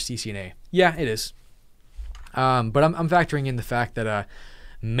study for CCNA? Yeah, it is. But I'm factoring in the fact that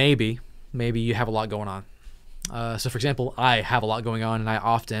maybe you have a lot going on. So for example, I have a lot going on and I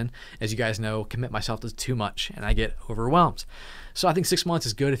often, as you guys know, commit myself to too much and I get overwhelmed. So I think 6 months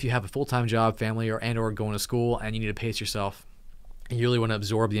is good if you have a full-time job, family, or going to school and you need to pace yourself. and you really want to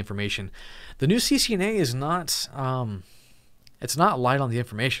absorb the information. The new CCNA is not, it's not light on the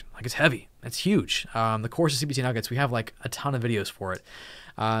information. Like, it's heavy. It's huge. The course of CBT Nuggets, we have like a ton of videos for it.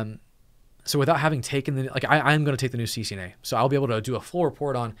 So without having taken the, like, I'm going to take the new CCNA. So I'll be able to do a full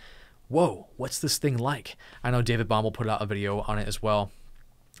report on, whoa, what's this thing like? I know David Baum will put out a video on it as well.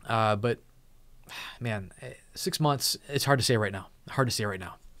 But man, 6 months, it's hard to say right now. Hard to say right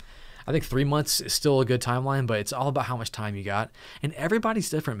now. I think 3 months is still a good timeline, but it's all about how much time you got. And everybody's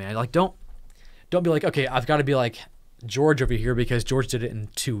different, man. Like, don't be like, okay, I've got to be like George over here because George did it in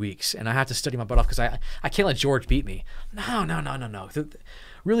 2 weeks, and I have to study my butt off because I can't let George beat me. No.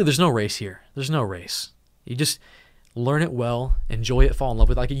 Really, there's no race here. There's no race. You just learn it well, enjoy it, fall in love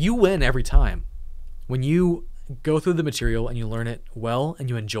with it. Like, you win every time. When you go through the material and you learn it well and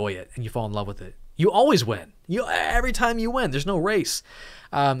you enjoy it and you fall in love with it, you always win. Every time you win, there's no race.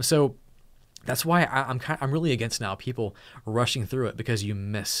 So that's why I'm really against now people rushing through it, because you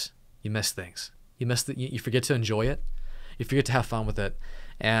miss things. You forget to enjoy it. You forget to have fun with it,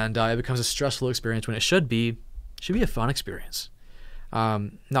 and it becomes a stressful experience when it should be a fun experience.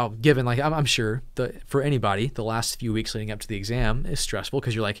 Now, given, like, I'm sure that for anybody, the last few weeks leading up to the exam is stressful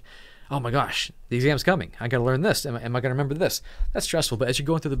because you're like, oh my gosh, the exam's coming. I got to learn this. Am I going to remember this? That's stressful. But as you're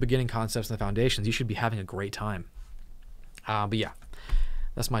going through the beginning concepts and the foundations, you should be having a great time. But yeah,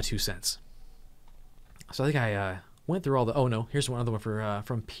 that's my 2 cents. So I think I went through all the, oh no, here's one other one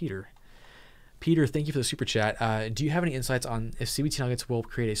from Peter. Peter, thank you for the super chat. Do you have any insights on if CBT Nuggets will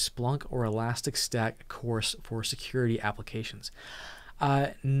create a Splunk or Elasticstack course for security applications?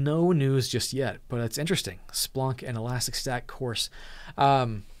 No news just yet, but it's interesting. Splunk and Elasticstack course.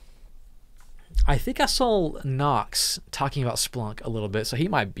 I think I saw Knox talking about Splunk a little bit, so he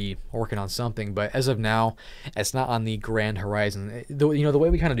might be working on something, but as of now, it's not on the grand horizon. The way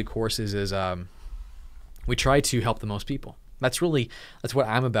we kind of do courses is we try to help the most people. That's what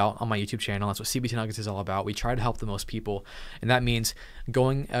I'm about on my YouTube channel. That's what CBT Nuggets is all about. We try to help the most people, and that means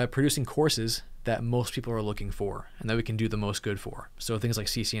producing courses that most people are looking for and that we can do the most good for. So things like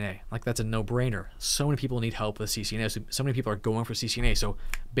CCNA, like, that's a no-brainer. So many people need help with CCNA. So many people are going for CCNA. So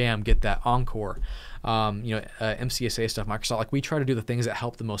bam, get that. Encore, MCSA stuff, Microsoft. Like, we try to do the things that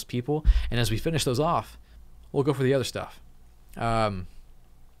help the most people, and as we finish those off, we'll go for the other stuff.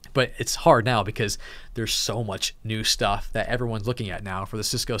 But it's hard now because there's so much new stuff that everyone's looking at now for the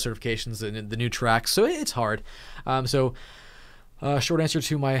Cisco certifications and the new tracks. So it's hard. Short answer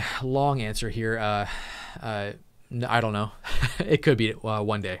to my long answer here. I don't know. It could be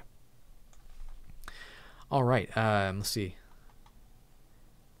one day. All right. Let's see.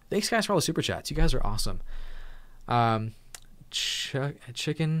 Thanks, guys, for all the super chats. You guys are awesome.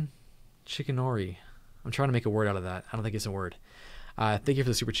 Chicken-nori. I'm trying to make a word out of that. I don't think it's a word. Thank you for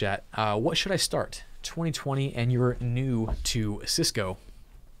the super chat. What should I start? 2020 and you're new to Cisco.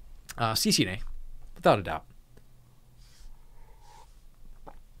 CCNA, without a doubt.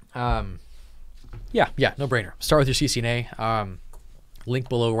 Yeah, no brainer. Start with your CCNA. Link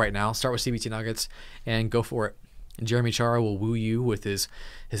below right now. Start with CBT Nuggets and go for it. And Jeremy Chara will woo you with his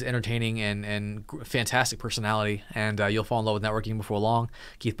entertaining and fantastic personality, and you'll fall in love with networking before long.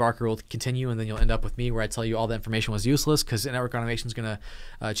 Keith Barker will continue, and then you'll end up with me, where I tell you all the information was useless because network automation is going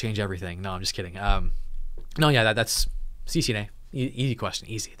to change everything. No, I'm just kidding. No, yeah, that's CCNA. Easy question.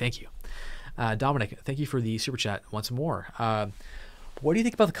 Easy. Thank you. Dominic, thank you for the super chat once more. What do you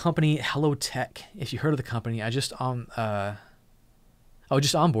think about the company Hello Tech? If you heard of the company, I just onboarded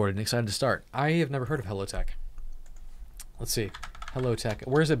and excited to start. I have never heard of Hello Tech. Let's see. Hello Tech.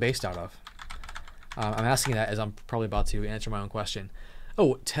 Where is it based out of? I'm asking that as I'm probably about to answer my own question.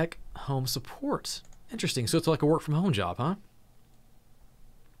 Oh, tech home support. Interesting. So it's like a work from home job, huh?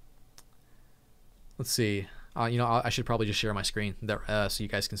 Let's see. I should probably just share my screen there, so you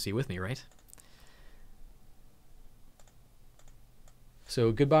guys can see with me, right?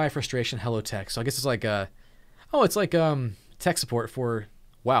 So goodbye frustration. Hello Tech. So I guess it's like it's like tech support for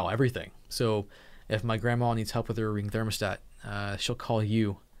everything. So if my grandma needs help with her ring thermostat, she'll call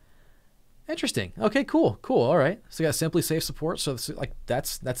you. Interesting. Okay, cool. All right. So you got Simply Safe support. So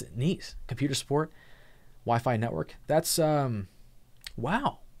that's neat. Computer support, Wi-Fi network. That's wow.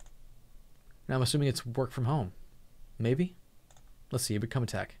 Now I'm assuming it's work from home. Maybe. Let's see. Become a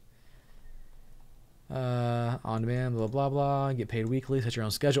tech. On demand. Blah blah blah. Get paid weekly. Set your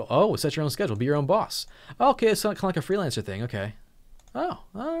own schedule. Oh, set your own schedule. Be your own boss. Okay, it's kind of like a freelancer thing. Okay. Oh,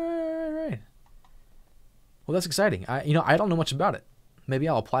 all right. Well, that's exciting. I don't know much about it. Maybe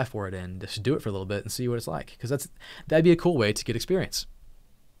I'll apply for it and just do it for a little bit and see what it's like, because that'd be a cool way to get experience.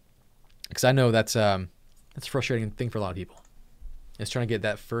 Because I know that's a frustrating thing for a lot of people. It's trying to get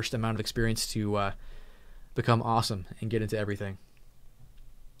that first amount of experience to become awesome and get into everything.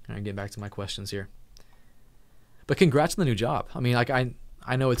 All right, getting back to my questions here. But congrats on the new job. I mean, like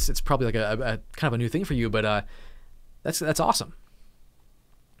I know it's probably like a kind of a new thing for you, but that's awesome.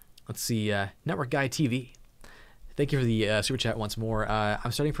 Let's see, Network Guy TV. Thank you for the super chat once more.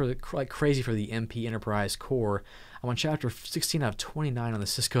 I'm studying for like crazy for the MP Enterprise Core. I'm on chapter 16 out of 29 on the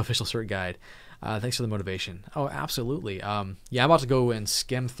Cisco official cert guide. Thanks for the motivation. Oh, absolutely. Yeah, I'm about to go and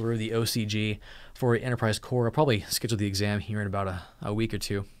skim through the OCG for Enterprise Core. I'll probably schedule the exam here in about a week or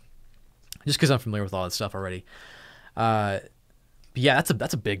two, just because I'm familiar with all that stuff already. Yeah,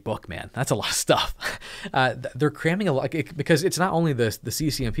 that's a big book, man. That's a lot of stuff. They're cramming a lot because it's not only the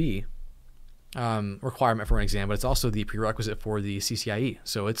CCNP requirement for an exam, but it's also the prerequisite for the CCIE.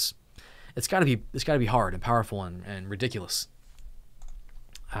 So it's got to be hard and powerful and ridiculous.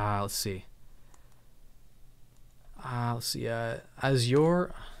 Let's see.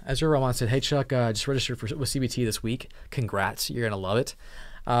 Azure Rahman said, "Hey Chuck, just registered with CBT this week. Congrats, you're gonna love it.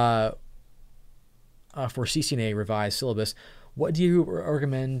 For CCNA revised syllabus, what do you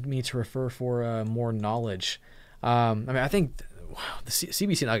recommend me to refer for more knowledge?" I mean, I think the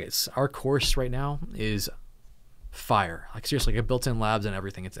CBT Nuggets, our course right now is fire. Like seriously, like built-in labs and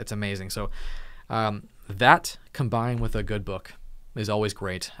everything. It's amazing. So that combined with a good book is always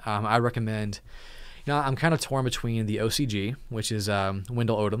great. I recommend. You know, I'm kind of torn between the OCG, which is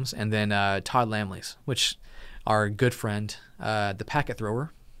Wendell Odom's, and then Todd Lamley's, which our good friend, the packet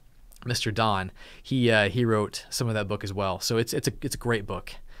thrower, Mr. Don, he wrote some of that book as well. So it's a great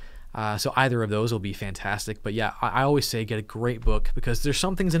book. So either of those will be fantastic. But yeah, I always say get a great book because there's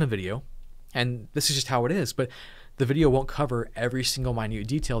some things in a video, and this is just how it is. But the video won't cover every single minute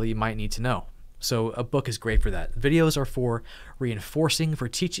detail that you might need to know. So a book is great for that. Videos are for reinforcing, for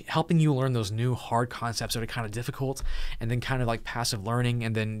teaching, helping you learn those new hard concepts that are kind of difficult, and then kind of like passive learning,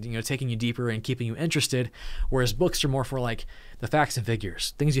 and then taking you deeper and keeping you interested. Whereas books are more for like the facts and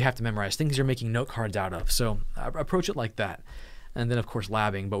figures, things you have to memorize, things you're making note cards out of. So approach it like that. And then of course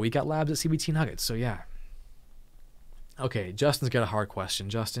labbing, but we got labs at CBT Nuggets, so yeah. Okay, Justin's got a hard question.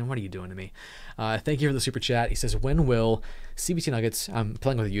 Justin, what are you doing to me? Thank you for the super chat. He says, when will CBT Nuggets, I'm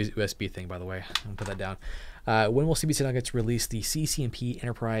playing with a USB thing, by the way. I'm going to put that down. When will CBT Nuggets release the CCNP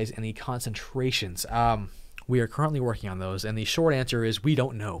Enterprise and the concentrations? We are currently working on those, and the short answer is we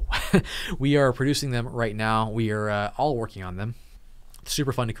don't know. We are producing them right now. We are all working on them. It's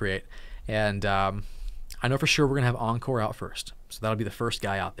super fun to create. And I know for sure we're going to have Encore out first. So that'll be the first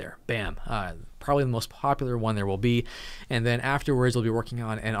guy out there. Bam. Probably the most popular one there will be. And then afterwards, we'll be working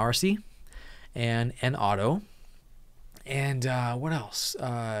on NRC and NAuto. And what else?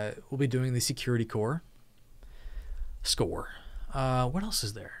 We'll be doing the Security Core. Score. What else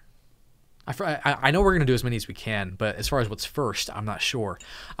is there? I know we're going to do as many as we can, but as far as what's first, I'm not sure.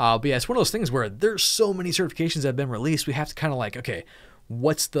 But yeah, it's one of those things where there's so many certifications that have been released. We have to kind of like, okay,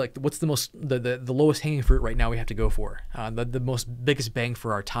 what's the lowest hanging fruit right now we have to go for, the most biggest bang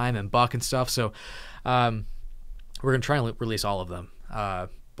for our time and buck and stuff. So we're gonna try and release all of them,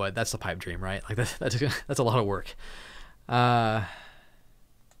 but that's the pipe dream, right? Like that's a lot of work.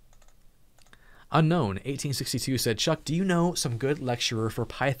 Unknown 1862 said, Chuck, do you know some good lecturer for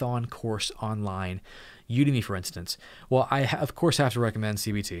Python course online? Udemy, for instance. Well, I of course have to recommend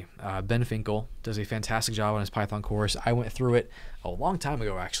CBT. Ben Finkel does a fantastic job on his Python course. I went through it a long time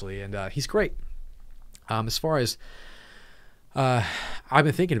ago, actually, and he's great. As far as I've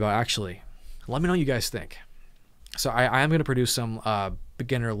been thinking about, actually, let me know what you guys think. So I am going to produce some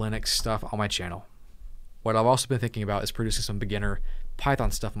beginner Linux stuff on my channel. What I've also been thinking about is producing some beginner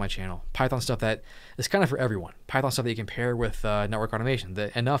Python stuff on my channel. Python stuff that is kind of for everyone. Python stuff that you can pair with network automation.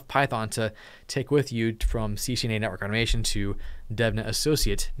 Enough Python to take with you from CCNA network automation to DevNet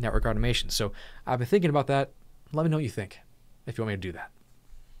associate network automation. So I've been thinking about that. Let me know what you think if you want me to do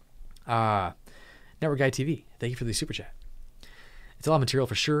that. Network Guy TV, thank you for the super chat. It's a lot of material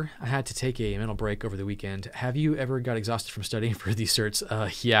for sure. I had to take a mental break over the weekend. Have you ever got exhausted from studying for these certs?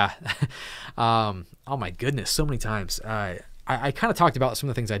 Yeah. Oh my goodness, so many times. I kind of talked about some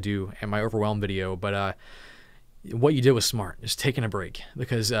of the things I do in my overwhelmed video, but what you did was smart, just taking a break.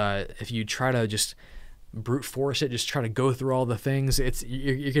 Because if you try to just brute force it, just try to go through all the things,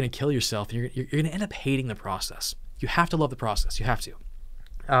 you're going to kill yourself. You're going to end up hating the process. You have to love the process. You have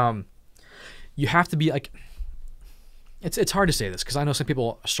to. You have to be like... It's hard to say this because I know some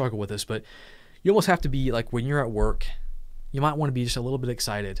people struggle with this, but you almost have to be like when you're at work, you might want to be just a little bit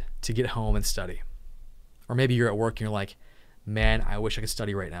excited to get home and study. Or maybe you're at work and you're like, man, I wish I could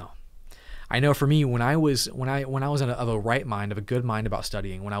study right now. I know for me, when I was of a right mind, of a good mind about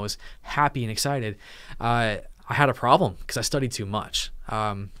studying, when I was happy and excited, I had a problem because I studied too much.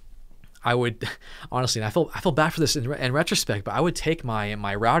 I would honestly, and I feel bad for this in retrospect, but I would take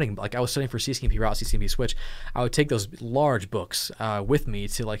my routing, like I was studying for CCNP route, CCNP switch. I would take those large books with me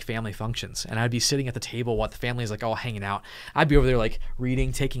to like family functions, and I'd be sitting at the table while the family is like all hanging out. I'd be over there like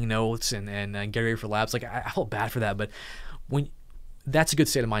reading, taking notes, and getting ready for labs. Like I felt bad for that, but that's a good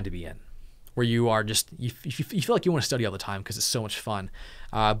state of mind to be in, where you are just you feel like you want to study all the time because it's so much fun.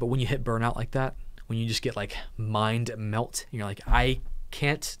 But when you hit burnout like that, when you just get like mind melt, you're like, I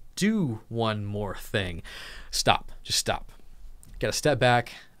can't do one more thing. Stop. Just stop. Get a step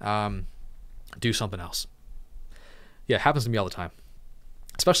back. Do something else. Yeah, it happens to me all the time.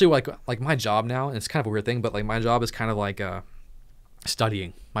 Especially like my job now, and it's kind of a weird thing, but like my job is kind of like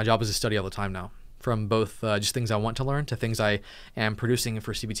studying. My job is to study all the time now, from both just things I want to learn to things I am producing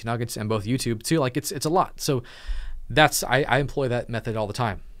for CBT Nuggets and both YouTube too. Like it's a lot. So I employ that method all the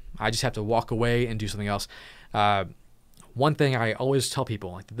time. I just have to walk away and do something else. One thing I always tell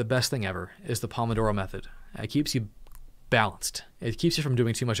people, like the best thing ever, is the Pomodoro method. It keeps you balanced. It keeps you from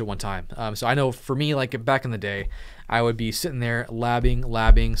doing too much at one time. So I know for me, like back in the day, I would be sitting there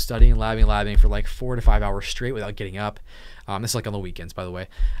labbing, studying, labbing for like 4 to 5 hours straight without getting up. This is like on the weekends, by the way.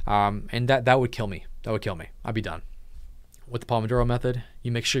 And that would kill me. That would kill me. I'd be done. With the Pomodoro method,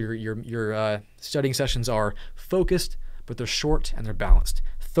 you make sure your studying sessions are focused, but they're short and they're balanced.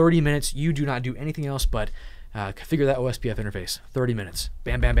 30 minutes, you do not do anything else but configure that OSPF interface. 30 minutes.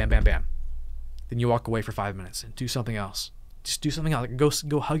 Bam, bam, bam, bam, bam. Then you walk away for 5 minutes and do something else. Just do something else.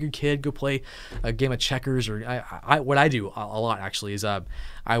 Go hug your kid. Go play a game of checkers. Or what I do a lot actually is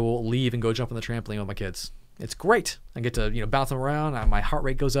I will leave and go jump on the trampoline with my kids. It's great. I get to bounce them around. My heart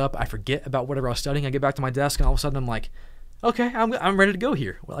rate goes up. I forget about whatever I was studying. I get back to my desk and all of a sudden I'm like, okay, I'm ready to go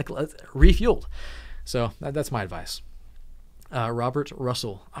here. Like refueled. So that's my advice. Robert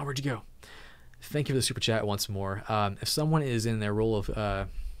Russell. Oh, where'd you go? Thank you for the super chat once more. If someone is in their role of,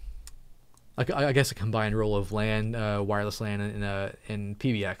 I guess a combined role of LAN, wireless LAN, and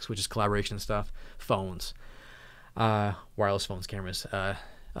PBX, which is collaboration stuff, phones, wireless phones, cameras,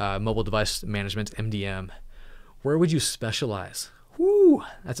 mobile device management, MDM, where would you specialize? Whoo,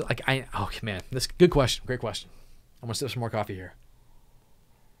 that's like okay, man, this good question, great question. I'm gonna sip some more coffee here.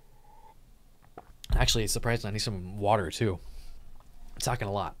 Actually, it's surprising I need some water too. I'm talking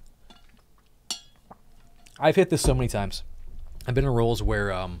a lot. I've hit this so many times. I've been in roles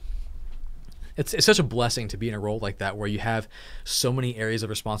where it's such a blessing to be in a role like that where you have so many areas of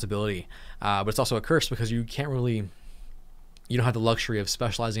responsibility, but it's also a curse because you don't have the luxury of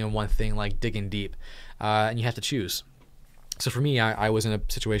specializing in one thing like digging deep, and you have to choose. So for me, I was in a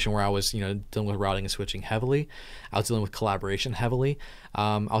situation where I was dealing with routing and switching heavily. I was dealing with collaboration heavily.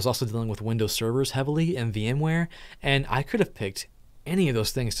 I was also dealing with Windows servers heavily and VMware, and I could have picked any of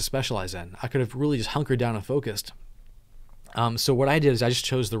those things to specialize in. I could have really just hunkered down and focused. So what I did is I just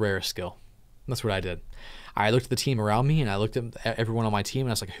chose the rarest skill. That's what I did. I looked at the team around me and I looked at everyone on my team and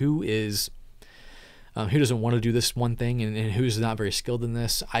I was like, who doesn't want to do this one thing and who's not very skilled in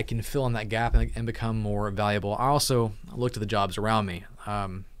this? I can fill in that gap and become more valuable. I also looked at the jobs around me.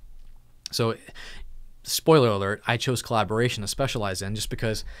 So spoiler alert, I chose collaboration to specialize in just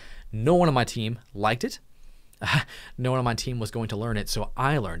because no one on my team liked it. No one on my team was going to learn it, so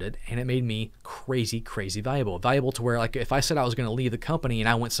I learned it, and it made me crazy valuable. Valuable to where, like, if I said I was going to leave the company and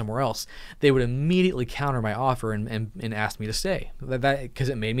I went somewhere else, they would immediately counter my offer and ask me to stay, because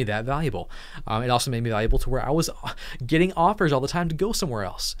it made me that valuable. It also made me valuable to where I was getting offers all the time to go somewhere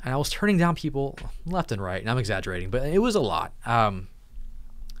else, and I was turning down people left and right, and I'm exaggerating, but it was a lot.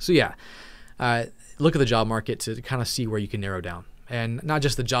 So yeah, look at the job market to kind of see where you can narrow down. And not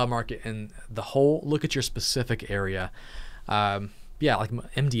just the job market and the whole, look at your specific area. Yeah, like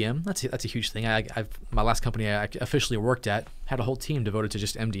MDM, that's a huge thing. My last company I officially worked at had a whole team devoted to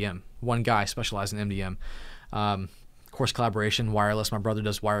just MDM. One guy specialized in MDM. Of course, collaboration, wireless. My brother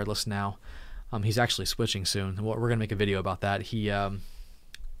does wireless now. He's actually switching soon. We're going to make a video about that. He,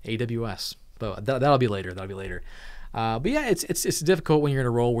 AWS, but that'll be later. But yeah, it's difficult when you're in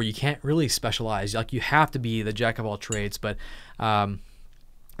a role where you can't really specialize. Like, you have to be the jack of all trades, but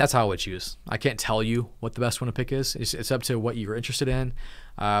that's how I would choose. I can't tell you what the best one to pick is. It's up to what you're interested in,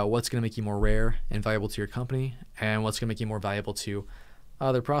 what's going to make you more rare and valuable to your company, and what's going to make you more valuable to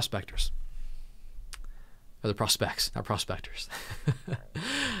other prospectors. Other prospects, not prospectors.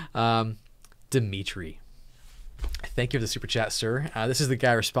 Dimitri. Thank you for the super chat, sir. This is the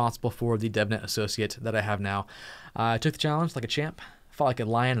guy responsible for the DevNet associate that I have now. I took the challenge like a champ, fought like a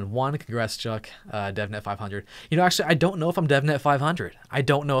lion and won. Congrats, Chuck. DevNet 500. Actually, I don't know if I'm DevNet 500. I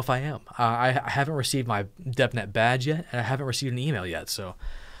don't know if I am. I haven't received my DevNet badge yet, and I haven't received an email yet. So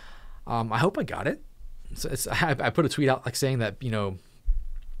I hope I got it. So I put a tweet out like saying that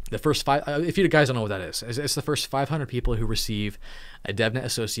The first five, if you guys don't know what that is, it's the first 500 people who receive a DevNet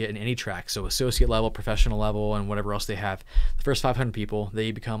associate in any track. So associate level, professional level, and whatever else they have. The first 500 people,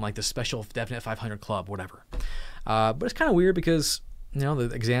 they become like the special DevNet 500 club, whatever. But it's kind of weird because, you know,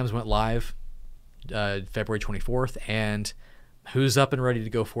 the exams went live February 24th, and who's up and ready to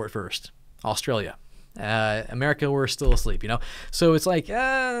go for it first? Australia. America, we're still asleep, you know? So it's like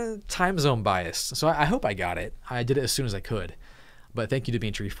time zone bias. So I hope I got it. I did it as soon as I could. But thank you,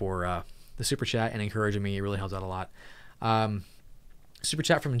 Dimitri, for the super chat and encouraging me. It really helps out a lot. Super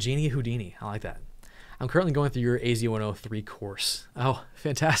chat from Jeannie Houdini. I like that. I'm currently going through your AZ-103 course. Oh,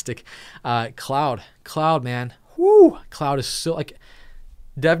 fantastic. Cloud, man. Woo! Cloud is so, like,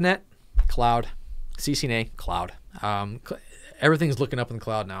 DevNet, cloud. CCNA, cloud. Everything's looking up in the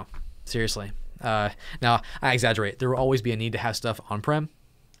cloud now. Seriously. Now, I exaggerate. There will always be a need to have stuff on-prem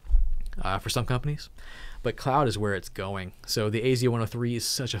for some companies. But cloud is where it's going. So the AZ-103 is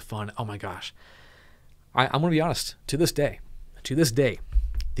such a fun, oh my gosh. I'm going to be honest, to this day,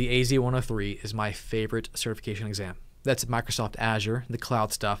 the AZ-103 is my favorite certification exam. That's Microsoft Azure, the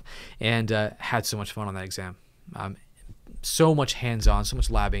cloud stuff, and had so much fun on that exam. So much hands-on, so much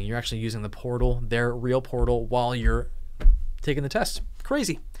labbing. You're actually using the portal, their real portal, while you're taking the test.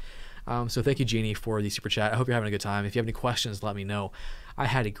 Crazy. So thank you, Jeannie, for the super chat. I hope you're having a good time. If you have any questions, let me know. I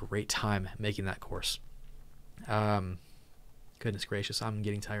had a great time making that course. Goodness gracious, I'm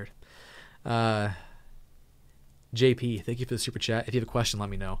getting tired. JP, thank you for the super chat. If you have a question, let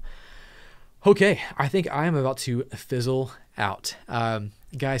me know. Okay, I think I am about to fizzle out.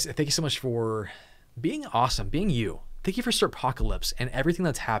 Guys, thank you so much for being awesome, being you. Thank you for Starpocalypse and everything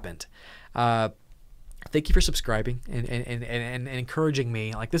that's happened. Thank you for subscribing and encouraging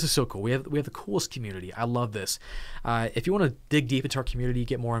me. Like, this is so cool. We have the coolest community. I love this. If you want to dig deep into our community,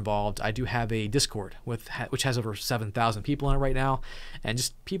 get more involved, I do have a Discord which has over 7,000 people in it right now, and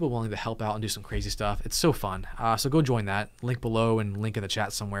just people willing to help out and do some crazy stuff. It's so fun. So go join that. Link below and link in the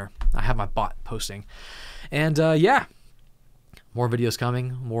chat somewhere. I have my bot posting. And yeah, more videos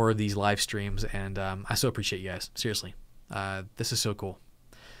coming, more of these live streams, and I so appreciate you guys. Seriously. This is so cool.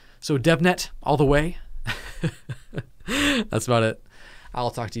 So DevNet all the way. That's about it. I'll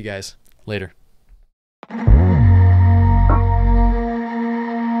talk to you guys later.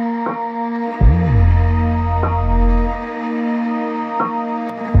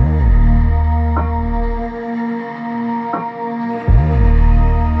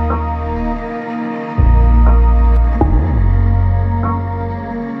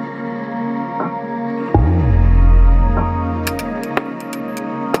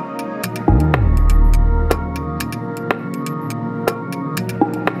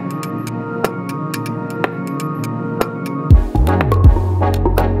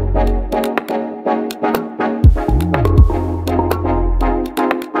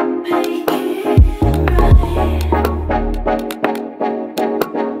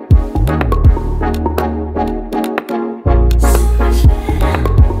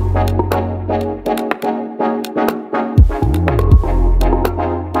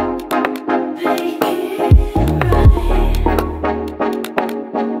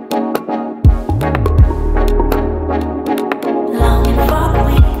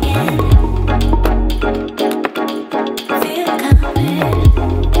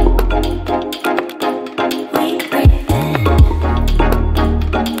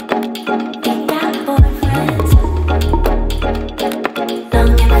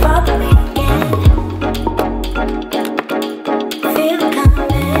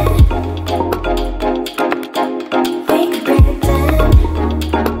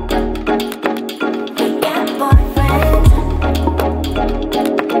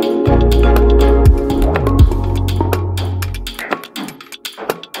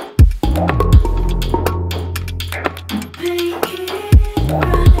 Make it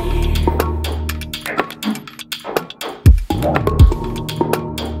right.